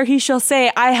the water, he shall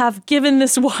say, I have given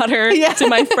this water to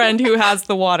my friend who has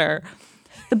the water.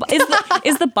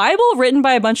 Is the Bible written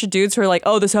by a bunch of dudes who are like,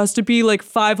 oh, this has to be like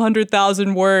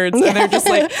 500,000 words, and they're just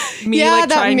like me, Yeah, like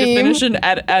that trying to meme. finish an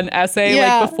essay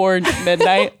Yeah. like before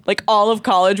midnight? Like all of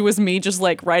college was me just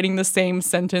like writing the same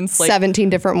sentence like 17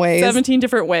 different ways. 17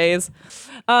 different ways.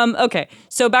 Okay,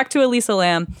 so back to Elisa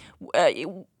Lam. A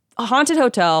haunted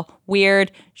hotel,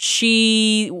 weird. Do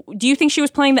you think she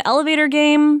was playing the elevator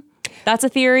game? That's a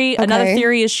theory. Another Okay.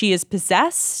 theory is she is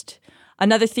possessed.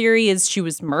 Another theory is she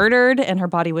was murdered and her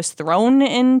body was thrown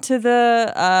into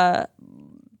the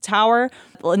tower.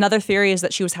 Another theory is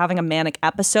that she was having a manic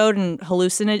episode and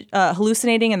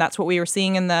hallucinating, and that's what we were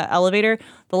seeing in the elevator.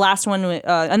 The last one,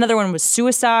 another one was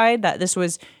suicide, that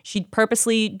she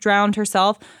purposely drowned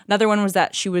herself. Another one was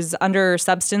that she was under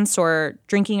substance or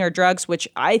drinking or drugs, which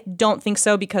I don't think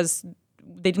so because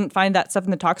they didn't find that stuff in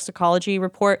the toxicology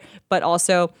report, but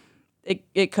also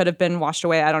it could have been washed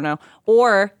away. I don't know.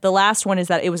 Or the last one is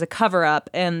that it was a cover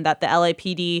up and that the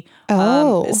LAPD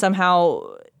somehow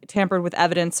tampered with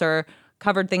evidence or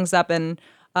covered things up in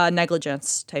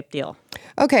negligence type deal.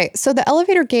 Okay, so the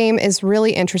elevator game is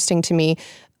really interesting to me.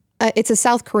 It's a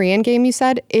South Korean game, you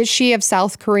said. Is she of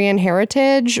South Korean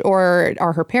heritage, or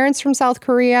are her parents from South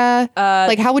Korea?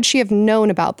 Like, how would she have known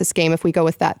about this game if we go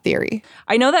with that theory?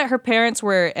 I know that her parents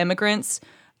were immigrants.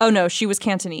 Oh, no, she was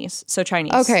Cantonese, so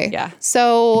Chinese. Okay. Yeah.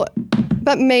 So,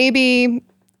 but maybe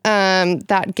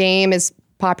that game is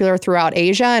popular throughout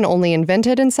Asia and only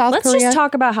invented in South Let's Korea. just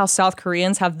talk about how South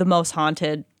Koreans have the most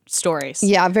haunted stories.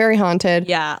 Yeah, very haunted.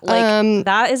 Yeah, like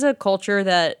that is a culture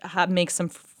that makes some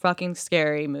fucking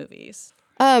scary movies.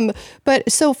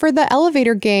 But so for the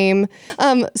elevator game,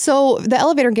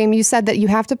 you said that you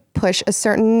have to push a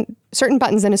certain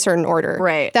buttons in a certain order.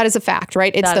 Right. That is a fact,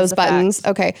 right? It's That those is a fact. buttons.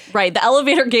 Okay. Right, the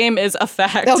elevator game is a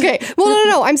fact. Okay. Well,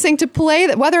 no. I'm saying to play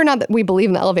that, whether or not that we believe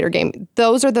in the elevator game,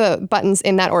 those are the buttons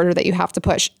in that order that you have to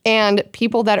push. And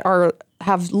people that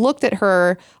have looked at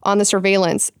her on the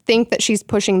surveillance think that she's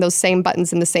pushing those same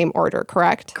buttons in the same order,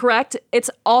 correct? Correct.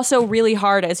 It's also really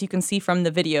hard, as you can see from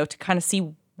the video, to kind of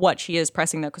see what she is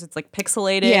pressing though, because it's like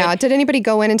pixelated. Yeah. Did anybody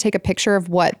go in and take a picture of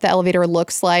what the elevator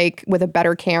looks like with a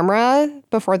better camera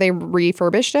before they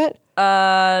refurbished it?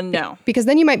 No. Because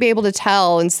then you might be able to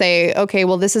tell and say, okay,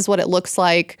 well, this is what it looks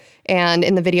like. And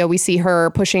in the video, we see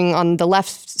her pushing on the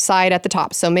left side at the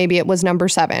top. So maybe it was number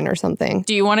 7 or something.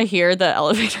 Do you want to hear the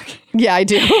elevator? Yeah, I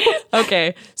do.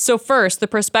 Okay. So first, the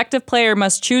prospective player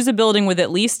must choose a building with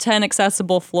at least 10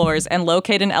 accessible floors and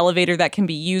locate an elevator that can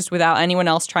be used without anyone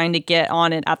else trying to get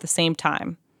on it at the same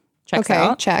time. Checks Okay,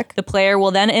 out. check. The player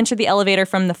will then enter the elevator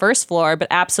from the first floor, but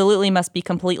absolutely must be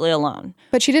completely alone.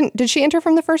 But did she enter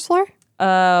from the first floor?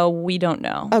 We don't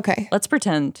know. Okay. Let's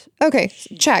pretend. Okay,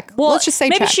 check. Well, let's just say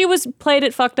maybe check. she played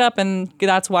it fucked up and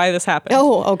that's why this happened.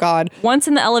 Oh God. Once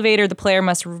in the elevator, the player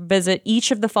must visit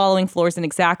each of the following floors in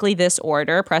exactly this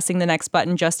order, pressing the next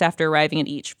button just after arriving at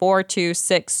each. 4, 2,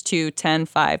 6, 2, 10,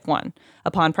 5, 1.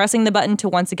 Upon pressing the button to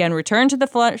once again return to the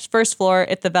first floor,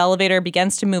 if the elevator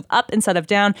begins to move up instead of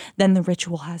down, then the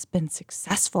ritual has been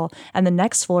successful, and the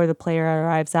next floor the player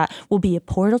arrives at will be a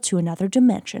portal to another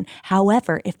dimension.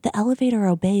 However, if the elevator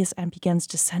obeys and begins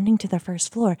descending to the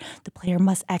first floor, the player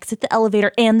must exit the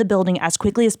elevator and the building as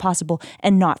quickly as possible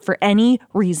and not for any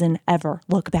reason ever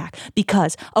look back,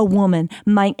 because a woman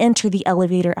might enter the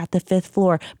elevator at the 5th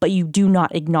floor, but you do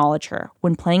not acknowledge her.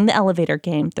 When playing the elevator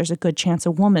game, there's a good chance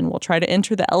a woman will try to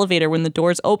enter the elevator when the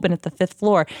doors open at the 5th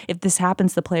floor. If this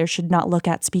happens, the player should not look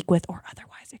at, speak with, or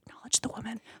otherwise acknowledge the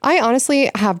woman. I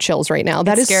honestly have chills right now.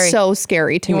 That is scary. so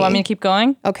scary to me. You want me to keep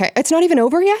going? Okay. It's not even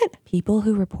over yet? People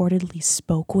who reportedly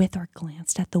spoke with or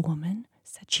glanced at the woman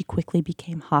said she quickly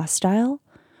became hostile.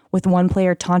 With one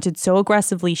player taunted so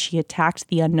aggressively she attacked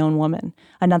the unknown woman.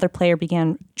 Another player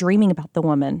began dreaming about the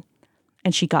woman,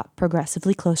 and she got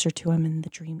progressively closer to him in the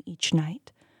dream each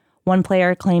night. One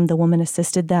player claimed the woman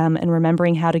assisted them in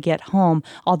remembering how to get home,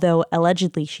 although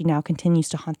allegedly she now continues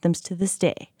to haunt them to this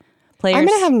day. Players, I'm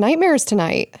going to have nightmares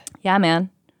tonight. Yeah,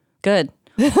 man. Good.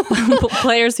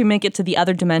 Players who make it to the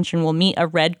other dimension will meet a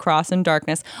red cross in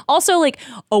darkness. Also, like,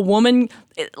 a woman,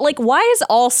 like, why is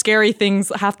all scary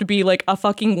things have to be, like, a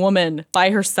fucking woman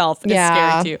by herself is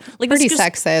scary too? Like, pretty this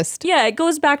just, sexist. Yeah, it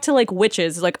goes back to, like,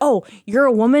 witches. Like, oh, you're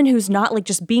a woman who's not, like,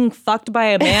 just being fucked by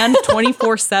a man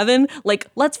 24/7. Like,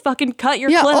 let's fucking cut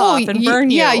your clit off and burn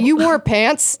you. Yeah, you wore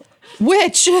pants.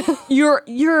 Witch.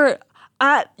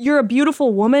 You're a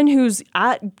beautiful woman who's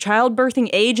at childbirthing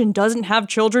age and doesn't have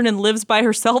children and lives by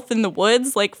herself in the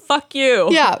woods. Like, fuck you.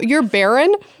 Yeah, you're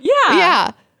barren. Yeah.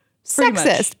 Yeah. Pretty much.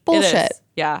 Sexist. Bullshit. It is.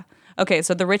 Yeah. Okay,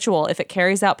 so the ritual, if it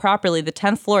carries out properly, the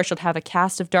 10th floor should have a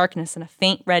cast of darkness and a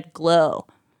faint red glow.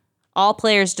 All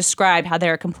players describe how they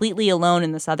are completely alone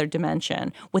in this other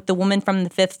dimension, with the woman from the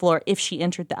 5th floor, if she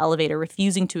entered the elevator,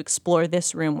 refusing to explore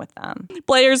this room with them.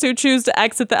 Players who choose to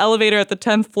exit the elevator at the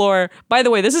 10th floor, by the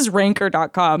way, this is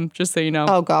ranker.com, just so you know.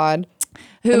 Oh, God.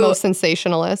 The most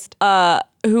sensationalist.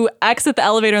 Who exit the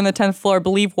elevator on the 10th floor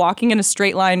believe walking in a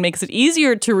straight line makes it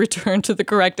easier to return to the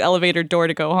correct elevator door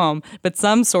to go home. But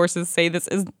some sources say this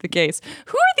isn't the case.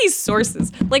 Who are these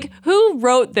sources? Like, who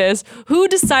wrote this? Who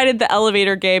decided the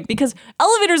elevator game? Because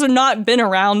elevators have not been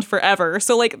around forever.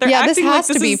 So, like, they're acting this has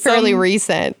like to be fairly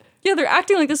recent. Yeah, they're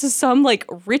acting like this is some, like,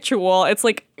 ritual. It's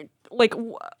like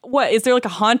what? Is there, like, a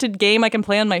haunted game I can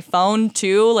play on my phone,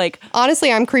 too? Like,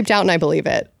 honestly, I'm creeped out and I believe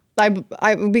it.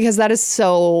 Because that is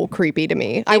so creepy to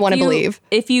me. I want to believe.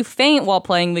 If you faint while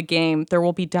playing the game, there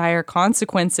will be dire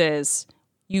consequences.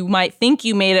 You might think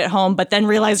you made it home, but then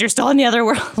realize you're still in the other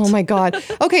world. Oh my God.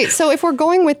 Okay, so if we're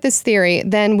going with this theory,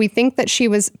 then we think that she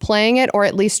was playing it or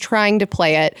at least trying to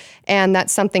play it and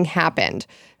that something happened.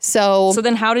 So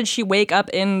then how did she wake up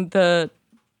in the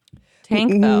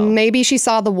tank, though? Maybe she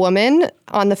saw the woman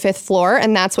on the 5th floor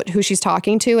and that's who she's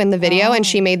talking to in the video, and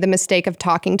she made the mistake of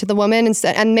talking to the woman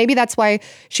instead. And maybe that's why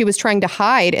she was trying to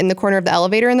hide in the corner of the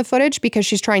elevator in the footage, because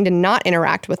she's trying to not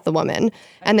interact with the woman.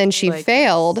 And then she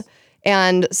failed.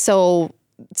 And so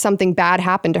something bad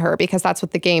happened to her, because that's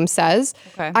what the game says.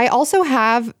 Okay. I also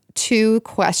have 2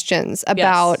 questions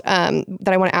about that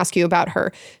I want to ask you about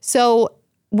her. So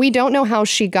we don't know how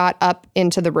she got up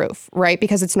into the roof, right?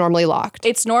 Because it's normally locked.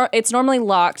 It's normally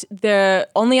locked. The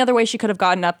only other way she could have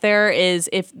gotten up there is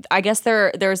if, I guess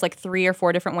there's like 3 or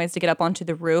 4 different ways to get up onto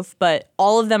the roof, but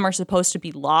all of them are supposed to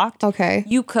be locked. Okay.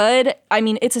 You could, I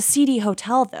mean, it's a seedy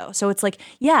hotel though. So it's like,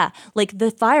 yeah, like the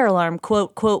fire alarm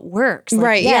quote works. Like,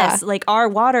 right, yes, like our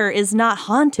water is not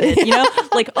haunted, you know?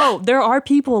 Like, oh, there are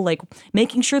people like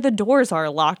making sure the doors are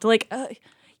locked. Like,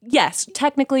 yes,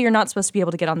 technically you're not supposed to be able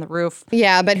to get on the roof.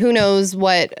 Yeah, but who knows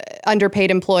what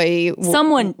underpaid employee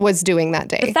someone was doing that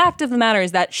day. The fact of the matter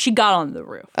is that she got on the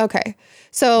roof. Okay.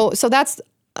 So that's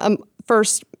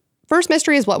first first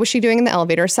mystery is what was she doing in the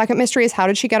elevator? Second mystery is how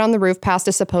did she get on the roof past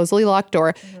a supposedly locked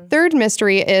door? Third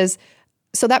mystery is,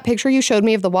 so that picture you showed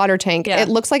me of the water tank, it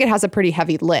looks like it has a pretty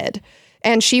heavy lid.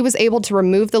 And she was able to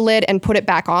remove the lid and put it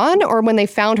back on, or when they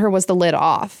found her, was the lid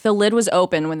off? The lid was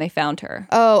open when they found her.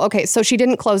 Oh, okay. So she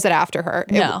didn't close it after her.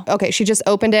 No. Okay, she just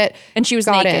opened it. And she was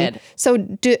got naked. in. So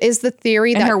is the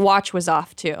theory And that... her watch was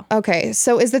off too. Okay,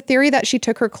 so is the theory that she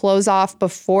took her clothes off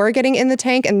before getting in the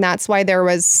tank, and that's why there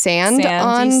was sand Sandy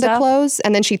on the stuff? clothes,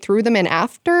 and then she threw them in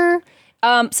after?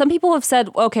 Some people have said,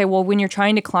 okay, well, when you're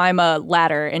trying to climb a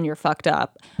ladder and you're fucked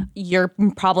up, you're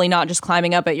probably not just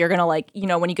climbing up it. You're going to like, you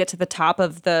know, when you get to the top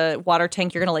of the water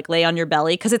tank, you're going to like lay on your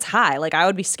belly because it's high. Like I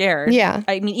would be scared. Yeah.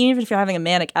 I mean, even if you're having a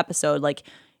manic episode, like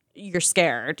you're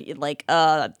scared. Like,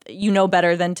 you know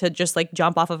better than to just like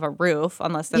jump off of a roof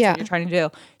unless that's what you're trying to do.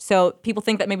 So people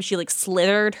think that maybe she like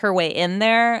slithered her way in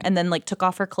there and then like took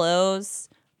off her clothes.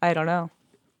 I don't know.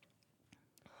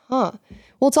 Huh.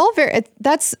 Well, it's all very...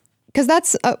 That's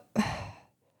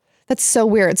so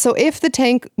weird. So if the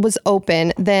tank was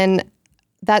open, then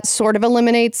that sort of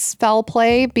eliminates foul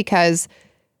play, because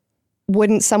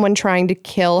wouldn't someone trying to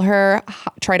kill her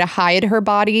try to hide her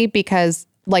body because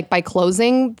like by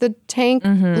closing the tank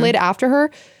lid after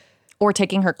her? Or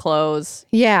taking her clothes.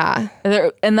 Yeah.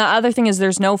 And the other thing is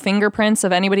there's no fingerprints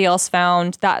of anybody else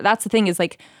found. That's the thing is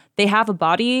like they have a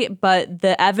body, but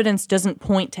the evidence doesn't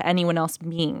point to anyone else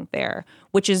being there,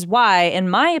 which is why, in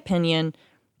my opinion,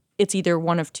 it's either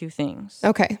one of two things.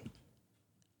 Okay.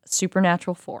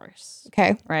 Supernatural force.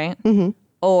 Okay. Right? Mm-hmm.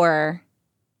 Or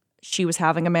she was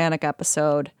having a manic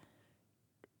episode,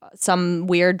 some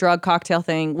weird drug cocktail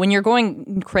thing. When you're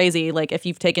going crazy, like if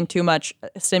you've taken too much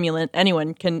stimulant,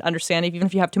 anyone can understand, even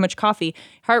if you have too much coffee,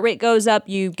 heart rate goes up,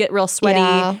 you get real sweaty.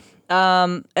 Yeah.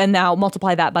 And now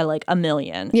multiply that by like 1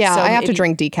 million. Yeah, So I have to maybe-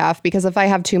 drink decaf because if I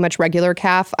have too much regular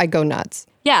calf, I go nuts.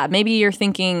 Yeah, maybe you're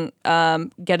thinking,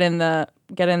 get in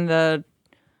the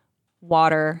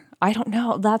water. I don't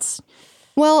know. That's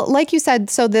Well, like you said,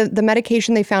 so the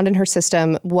medication they found in her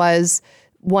system was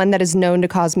one that is known to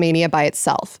cause mania by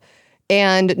itself.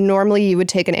 And normally you would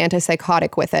take an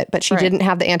antipsychotic with it, but she didn't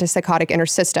have the antipsychotic in her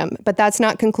system. But that's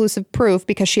not conclusive proof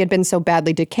because she had been so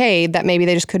badly decayed that maybe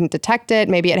they just couldn't detect it.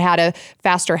 Maybe it had a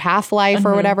faster half-life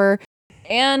or whatever.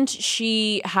 and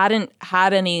she hadn't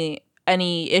had any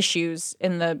issues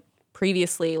in the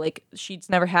previously, like she's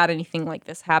never had anything like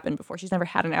this happen before. She's never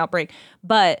had an outbreak,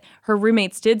 but her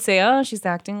roommates did say, oh, she's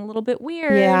acting a little bit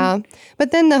weird. Yeah.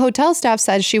 But then the hotel staff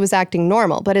says she was acting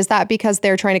normal. But is that because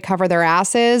they're trying to cover their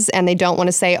asses and they don't want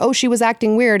to say, oh, she was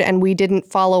acting weird and we didn't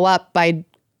follow up by,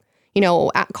 you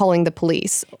know, calling the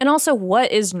police? And also,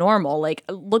 what is normal? Like,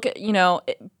 look at, you know,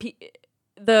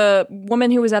 the woman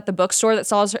who was at the bookstore that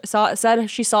said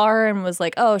she saw her and was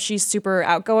like, oh, she's super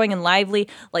outgoing and lively.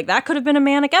 Like, that could have been a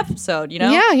manic episode, you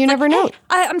know? Yeah, you It's never like, know.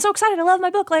 hey, I'm so excited. I love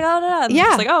my book. Like, and Yeah,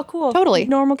 it's like, oh, cool. totally.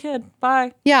 Normal kid.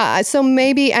 Bye. Yeah. So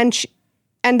maybe, and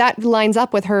that lines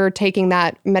up with her taking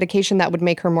that medication that would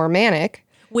make her more manic.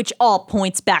 Which all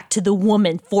points back to the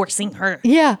woman forcing her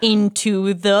Yeah.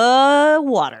 into the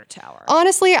water tower.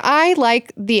 Honestly, I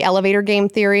like the elevator game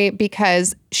theory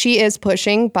because she is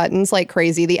pushing buttons like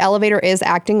crazy. The elevator is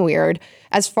acting weird.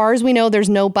 As far as we know, there's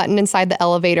no button inside the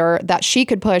elevator that she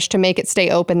could push to make it stay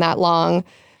open that long.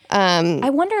 I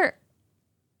wonder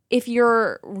if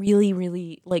you're really,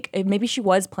 really, like, if maybe she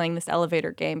was playing this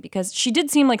elevator game because she did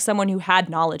seem like someone who had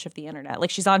knowledge of the internet. Like,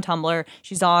 she's on Tumblr,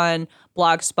 she's on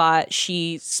Blogspot,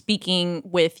 she's speaking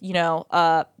with, you know,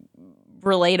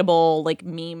 relatable, like,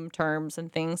 meme terms and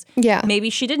things. Yeah. Maybe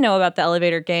she did know about the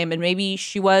elevator game and maybe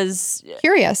she was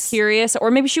Curious.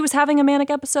 or maybe she was having a manic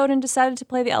episode and decided to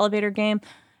play the elevator game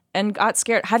and got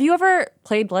scared. Have you ever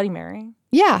played Bloody Mary?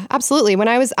 Yeah, absolutely.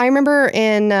 I remember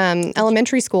in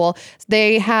elementary school,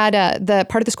 they had the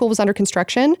part of the school was under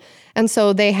construction. And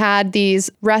so they had these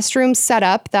restrooms set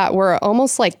up that were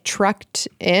almost like trucked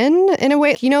in a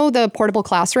way. You know, the portable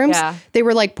classrooms? Yeah. They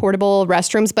were like portable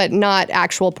restrooms, but not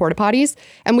actual porta potties.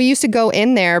 And we used to go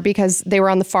in there because they were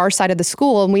on the far side of the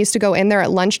school. And we used to go in there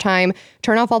at lunchtime,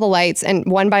 turn off all the lights, and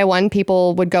one by one,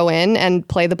 people would go in and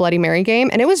play the Bloody Mary game.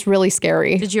 And it was really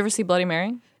scary. Did you ever see Bloody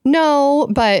Mary? No,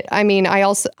 but I mean,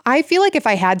 I feel like if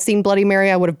I had seen Bloody Mary,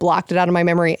 I would have blocked it out of my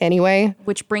memory anyway.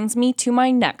 Which brings me to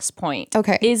my next point.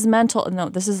 Okay.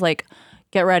 This is like,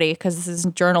 get ready because this is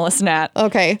journalist Nat.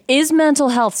 Okay. Is mental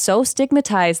health so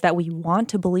stigmatized that we want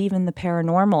to believe in the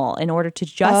paranormal in order to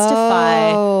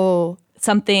justify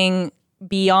something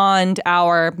beyond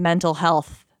our mental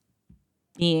health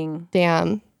being?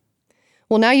 Damn.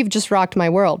 Well, now you've just rocked my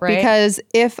world. Right? Because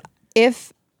if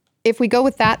we go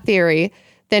with that theory,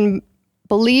 then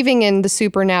believing in the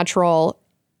supernatural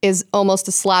is almost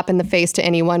a slap in the face to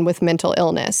anyone with mental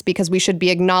illness, because we should be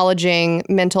acknowledging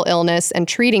mental illness and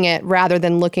treating it rather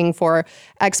than looking for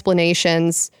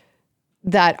explanations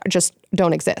that just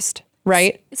don't exist.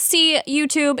 Right? See,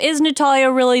 YouTube, is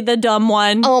Natalia really the dumb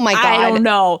one? Oh my God. I don't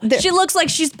know. She looks like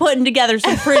she's putting together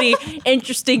some pretty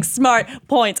interesting, smart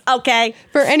points. Okay.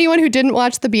 For anyone who didn't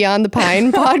watch the Beyond the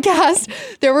Pine podcast,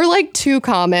 there were like 2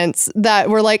 comments that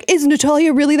were like, is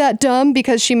Natalia really that dumb?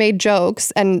 Because she made jokes,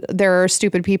 and there are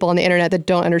stupid people on the internet that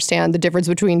don't understand the difference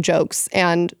between jokes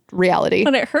and reality.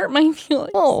 And it hurt my feelings.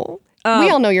 Oh,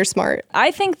 we all know you're smart. I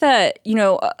think that,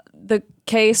 the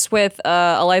case with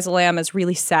Eliza Lamb is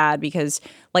really sad because,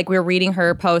 like, we're reading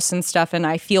her posts and stuff, and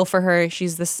I feel for her.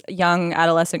 She's this young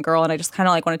adolescent girl, and I just kind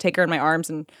of like want to take her in my arms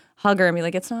and hug her and be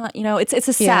like, it's not, it's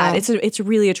a sad, it's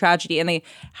really a tragedy. And they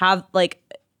have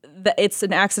it's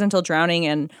an accidental drowning,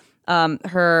 and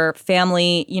her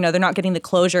family, they're not getting the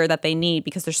closure that they need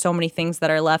because there's so many things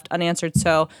that are left unanswered.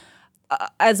 So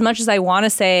as much as I want to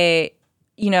say,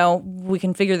 we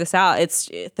can figure this out,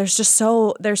 there's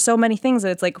so many things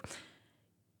that it's like,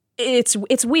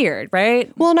 it's weird,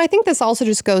 right? Well, and I think this also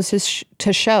just goes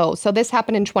to show. So this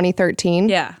happened in 2013.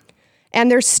 Yeah. And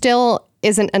there still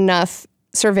isn't enough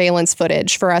surveillance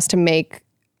footage for us to make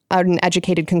an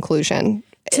educated conclusion.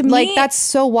 To me, that's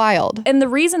so wild. And the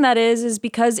reason that is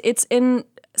because it's in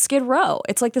Skid Row.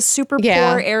 It's like the super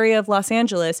poor area of Los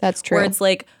Angeles. That's true. Where it's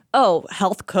like, oh,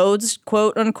 health codes,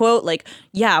 quote unquote. Like,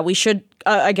 yeah, we should,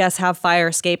 I guess, have fire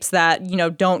escapes that,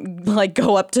 don't like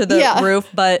go up to the roof.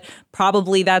 But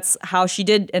probably that's how she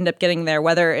did end up getting there,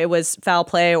 whether it was foul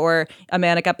play or a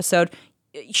manic episode.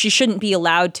 She shouldn't be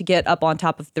allowed to get up on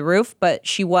top of the roof, but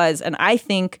she was. And I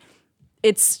think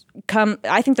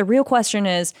I think the real question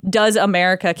is, does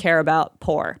America care about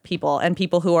poor people and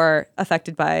people who are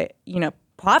affected by,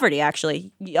 poverty?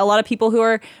 Actually, a lot of people who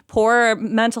are poor,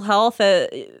 mental health,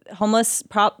 homeless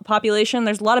population,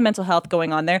 there's a lot of mental health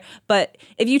going on there. But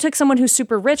if you took someone who's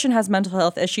super rich and has mental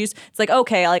health issues, it's like,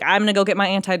 okay, like I'm gonna go get my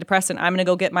antidepressant, I'm gonna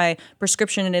go get my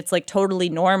prescription, and it's like totally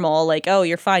normal. Like, oh,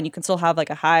 you're fine, you can still have like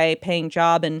a high paying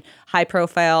job and high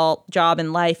profile job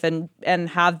in life and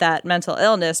have that mental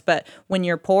illness. But when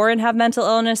you're poor and have mental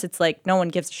illness, it's like no one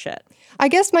gives a shit. I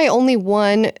guess my only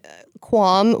one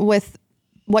qualm with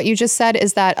what you just said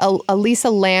is that Elisa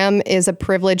Lam is a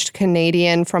privileged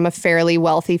Canadian from a fairly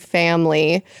wealthy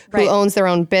family who owns their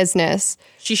own business.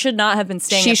 She should not have been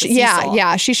staying at the Cecil.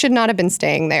 Yeah, she should not have been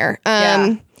staying there.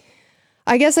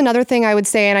 I guess another thing I would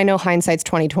say, and I know hindsight's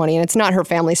 2020, and it's not her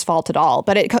family's fault at all,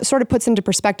 but it sort of puts into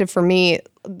perspective for me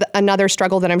another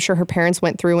struggle that I'm sure her parents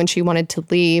went through when she wanted to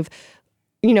leave.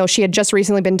 She had just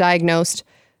recently been diagnosed.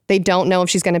 They don't know if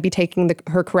she's going to be taking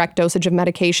her correct dosage of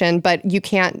medication, but you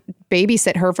can't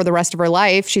babysit her for the rest of her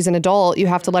life. She's an adult. You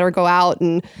have to let her go out.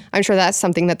 And I'm sure that's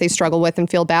something that they struggle with and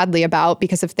feel badly about,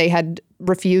 because if they had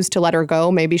refused to let her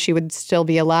go, maybe she would still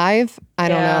be alive. I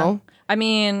don't know. I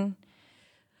mean,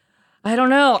 I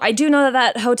don't know. I do know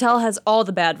that hotel has all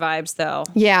the bad vibes, though.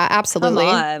 Yeah, absolutely.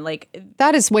 Come on, like,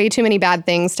 that is way too many bad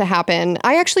things to happen.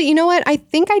 I actually, you know what? I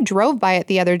think I drove by it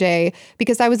the other day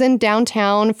because I was in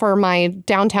downtown for my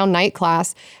downtown night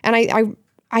class, and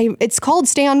it's called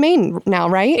Stay on Main now,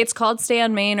 right? It's called Stay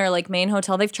on Main or like Main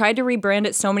Hotel. They've tried to rebrand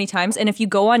it so many times, and if you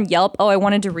go on Yelp, I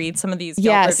wanted to read some of these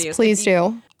Yelp reviews. Yes, please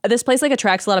do. This place like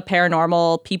attracts a lot of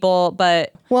paranormal people,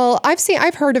 but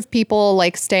I've heard of people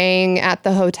like staying at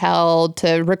the hotel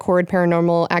to record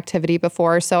paranormal activity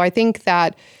before. So I think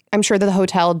that I'm sure that the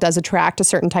hotel does attract a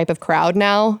certain type of crowd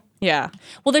now. Yeah.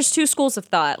 Well, there's 2 schools of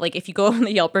thought. Like, if you go on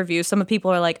the Yelp review, some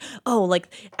people are like, oh,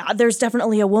 like, there's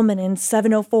definitely a woman in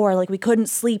 704. Like, we couldn't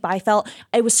sleep. I felt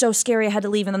it was so scary. I had to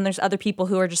leave. And then there's other people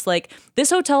who are just like,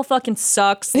 this hotel fucking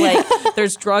sucks. Like,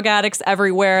 there's drug addicts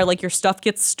everywhere. Like, your stuff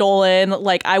gets stolen.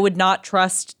 Like, I would not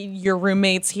trust your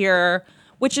roommates here.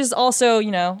 Which is also,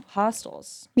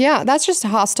 hostels. Yeah, that's just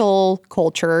hostel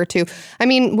culture, too. I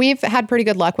mean, we've had pretty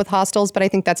good luck with hostels, but I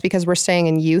think that's because we're staying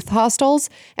in youth hostels.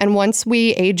 And once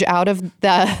we age out of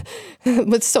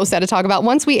it's so sad to talk about,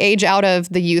 once we age out of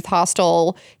the youth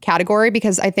hostel category,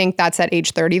 because I think that's at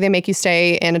age 30, they make you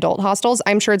stay in adult hostels,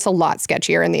 I'm sure it's a lot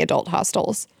sketchier in the adult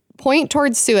hostels. Point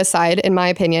towards suicide, in my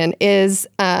opinion, is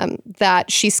that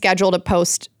she scheduled a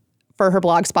post for her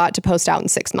blog spot to post out in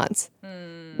 6 months.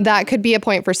 That could be a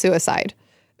point for suicide.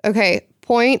 Okay,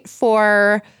 point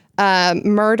for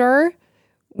murder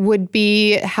would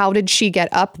be, how did she get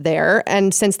up there?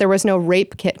 And since there was no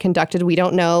rape kit conducted, we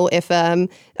don't know if a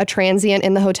transient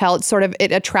in the hotel,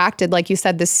 it attracted, like you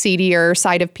said, the seedier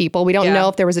side of people. We don't know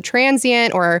if there was a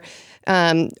transient or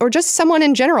just someone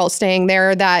in general staying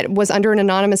there that was under an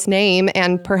anonymous name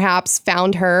and perhaps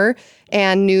found her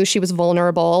and knew she was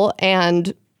vulnerable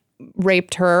and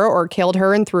raped her or killed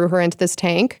her and threw her into this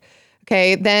tank.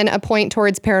 Okay, then a point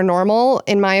towards paranormal,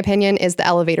 in my opinion, is the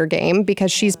elevator game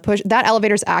because that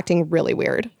elevator's acting really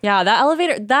weird. Yeah,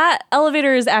 that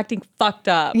elevator is acting fucked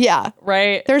up. Yeah.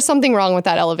 Right? There's something wrong with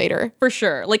that elevator. For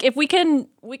sure. Like if we can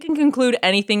conclude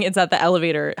anything, it's that the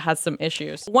elevator has some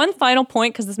issues. One final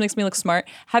point, because this makes me look smart.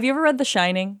 Have you ever read The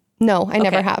Shining? No, I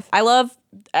never have. I love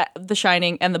The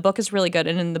Shining, and the book is really good.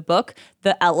 And in the book,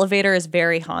 the elevator is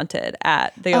very haunted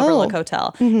at the Overlook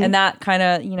Hotel. And that kind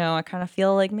of, I kind of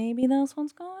feel like maybe that's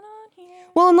what's going on here.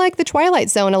 Well, in like the Twilight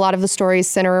Zone, a lot of the stories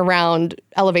center around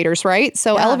elevators, right?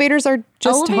 So elevators are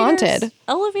just haunted.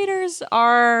 Elevators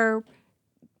are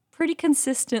pretty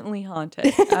consistently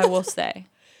haunted, I will say.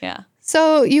 Yeah.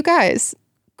 So you guys,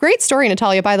 great story,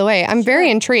 Natalia, by the way. I'm very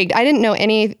intrigued. I didn't know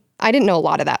a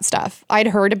lot of that stuff. I'd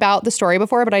heard about the story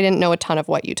before, but I didn't know a ton of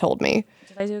what you told me.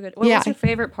 Did I do a good? What was your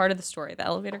favorite part of the story? The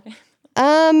elevator game?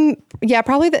 Yeah,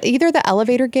 probably either the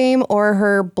elevator game or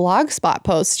her Blogspot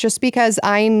posts, just because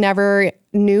I never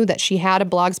knew that she had a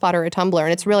Blogspot or a Tumblr.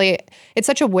 And it's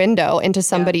such a window into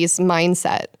somebody's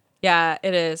mindset. Yeah,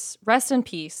 it is. Rest in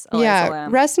peace, Eliza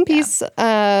Lamb. Rest in peace,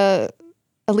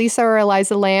 Elisa or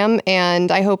Eliza Lamb.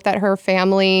 And I hope that her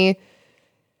family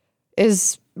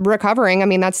is recovering. I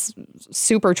mean, that's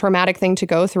super traumatic thing to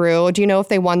go through. Do you know if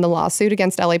they won the lawsuit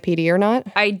against LAPD or not?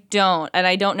 I don't. And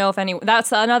I don't know if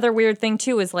that's another weird thing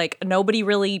too, is like nobody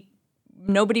really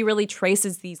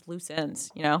traces these loose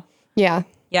ends, Yeah.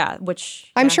 Yeah,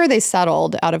 which I'm sure they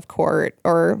settled out of court,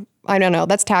 or I don't know.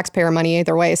 That's taxpayer money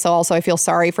either way. So also I feel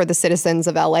sorry for the citizens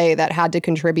of LA that had to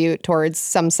contribute towards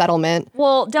some settlement.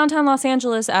 Well, downtown Los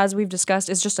Angeles, as we've discussed,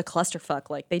 is just a clusterfuck.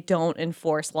 Like they don't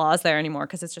enforce laws there anymore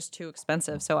because it's just too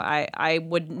expensive. So it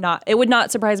would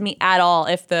not surprise me at all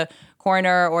if the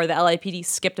coroner or the LAPD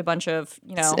skipped a bunch of,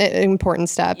 important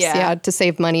steps, to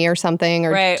save money or something,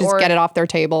 or just get it off their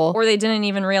table. Or they didn't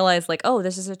even realize, like, oh,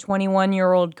 this is a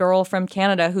 21-year-old girl from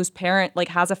Canada whose parent, like,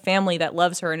 has a family that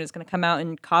loves her and is going to come out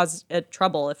and cause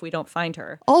trouble if we don't find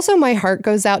her. Also, my heart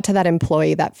goes out to that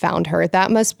employee that found her.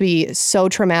 That must be so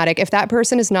traumatic. If that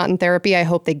person is not in therapy, I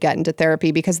hope they get into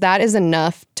therapy, because that is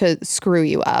enough to screw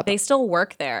you up. They still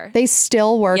work there. They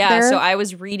still work there? Yeah, so I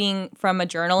was reading from a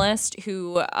journalist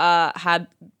who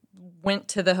went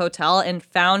to the hotel and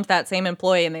found that same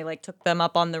employee, and they like took them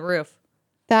up on the roof.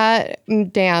 That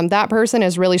person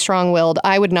is really strong-willed.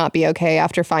 I would not be okay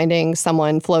after finding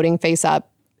someone floating face up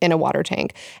in a water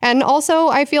tank. And also,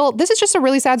 I feel this is just a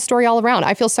really sad story all around.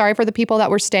 I feel sorry for the people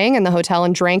that were staying in the hotel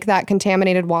and drank that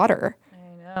contaminated water.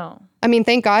 I know. I mean,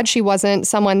 thank God she wasn't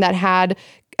someone that had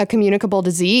a communicable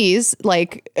disease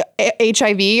like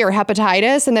HIV or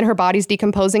hepatitis, and then her body's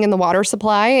decomposing in the water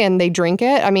supply and they drink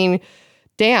it. I mean,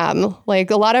 damn,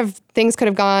 like a lot of things could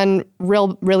have gone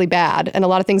really bad, and a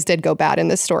lot of things did go bad in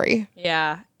this story.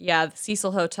 Yeah. The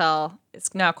Cecil Hotel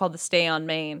is now called the Stay on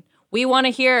Main. We want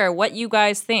to hear what you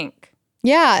guys think.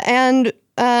 Yeah, and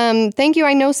thank you.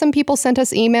 I know some people sent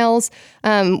us emails.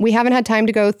 We haven't had time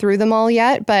to go through them all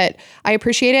yet, but I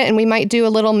appreciate it, and we might do a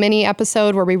little mini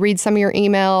episode where we read some of your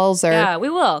emails. Or yeah, we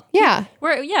will. Yeah,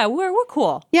 we're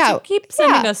cool. Yeah, so keep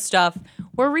sending us stuff.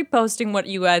 We're reposting what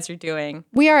you guys are doing.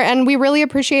 We are, and we really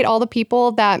appreciate all the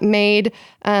people that made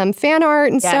fan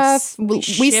art and stuff. We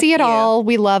see it all.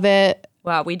 We love it.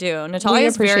 Wow, we do. Natalia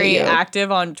is very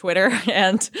active on Twitter,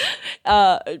 and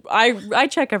I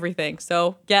check everything.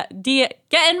 So get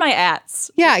in my ats.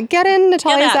 Yeah, get in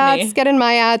Natalia's ats, get in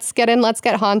my ats, get in Let's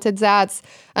Get Haunted's ats.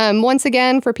 Once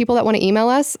again, for people that want to email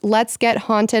us,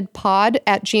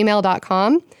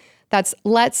 letsgethauntedpod@gmail.com. That's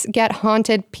Let's Get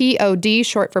Haunted POD,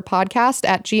 short for podcast,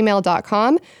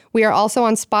 @gmail.com. We are also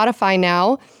on Spotify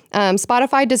now.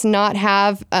 Spotify does not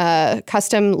have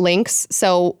custom links,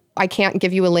 so I can't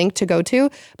give you a link to go to.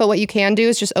 But what you can do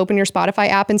is just open your Spotify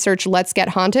app and search Let's Get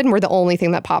Haunted, and we're the only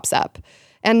thing that pops up.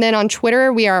 And then on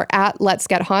Twitter, we are @Let's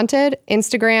Get Haunted,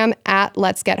 Instagram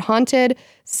 @Let's Get Haunted,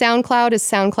 SoundCloud is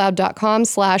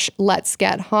soundcloud.com/Let's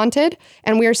Get Haunted.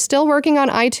 And we are still working on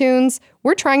iTunes.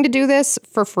 We're trying to do this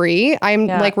for free. I'm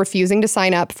refusing to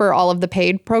sign up for all of the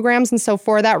paid programs. And so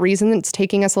for that reason, it's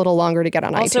taking us a little longer to get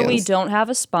on iTunes. Also, we don't have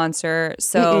a sponsor.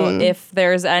 So if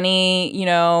there's any,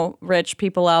 rich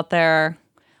people out there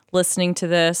listening to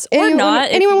this or not.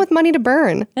 Anyone with money to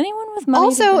burn. Anyone with money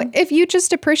also, to burn. if you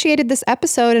just appreciated this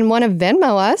episode and want to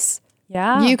Venmo us,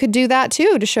 you could do that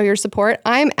too to show your support.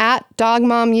 I'm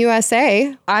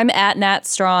 @DogMomUSA. I'm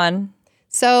 @NatStrawn.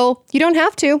 So you don't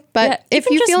have to, but if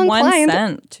you feel inclined, 1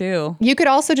 cent too. You could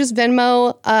also just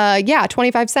Venmo,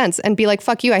 25 cents and be like,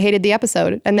 fuck you, I hated the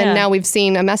episode. And then now we've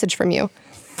seen a message from you.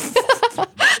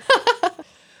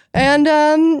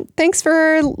 And thanks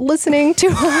for listening to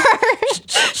our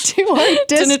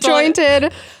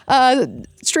disjointed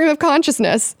stream of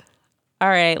consciousness. All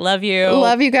right. Love you.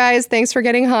 Love you guys. Thanks for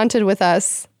getting haunted with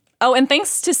us. Oh, and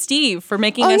thanks to Steve for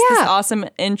making us this awesome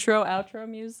outro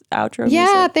music.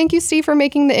 Yeah, thank you, Steve, for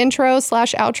making the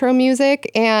intro/outro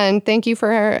music. And thank you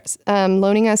for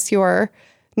loaning us your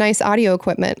nice audio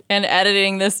equipment. And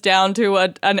editing this down to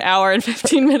an hour and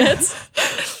 15 minutes.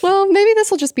 Well, maybe this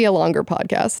will just be a longer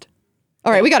podcast.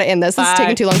 All right, we got to end this. This is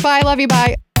taking too long. Bye. Love you.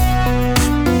 Bye.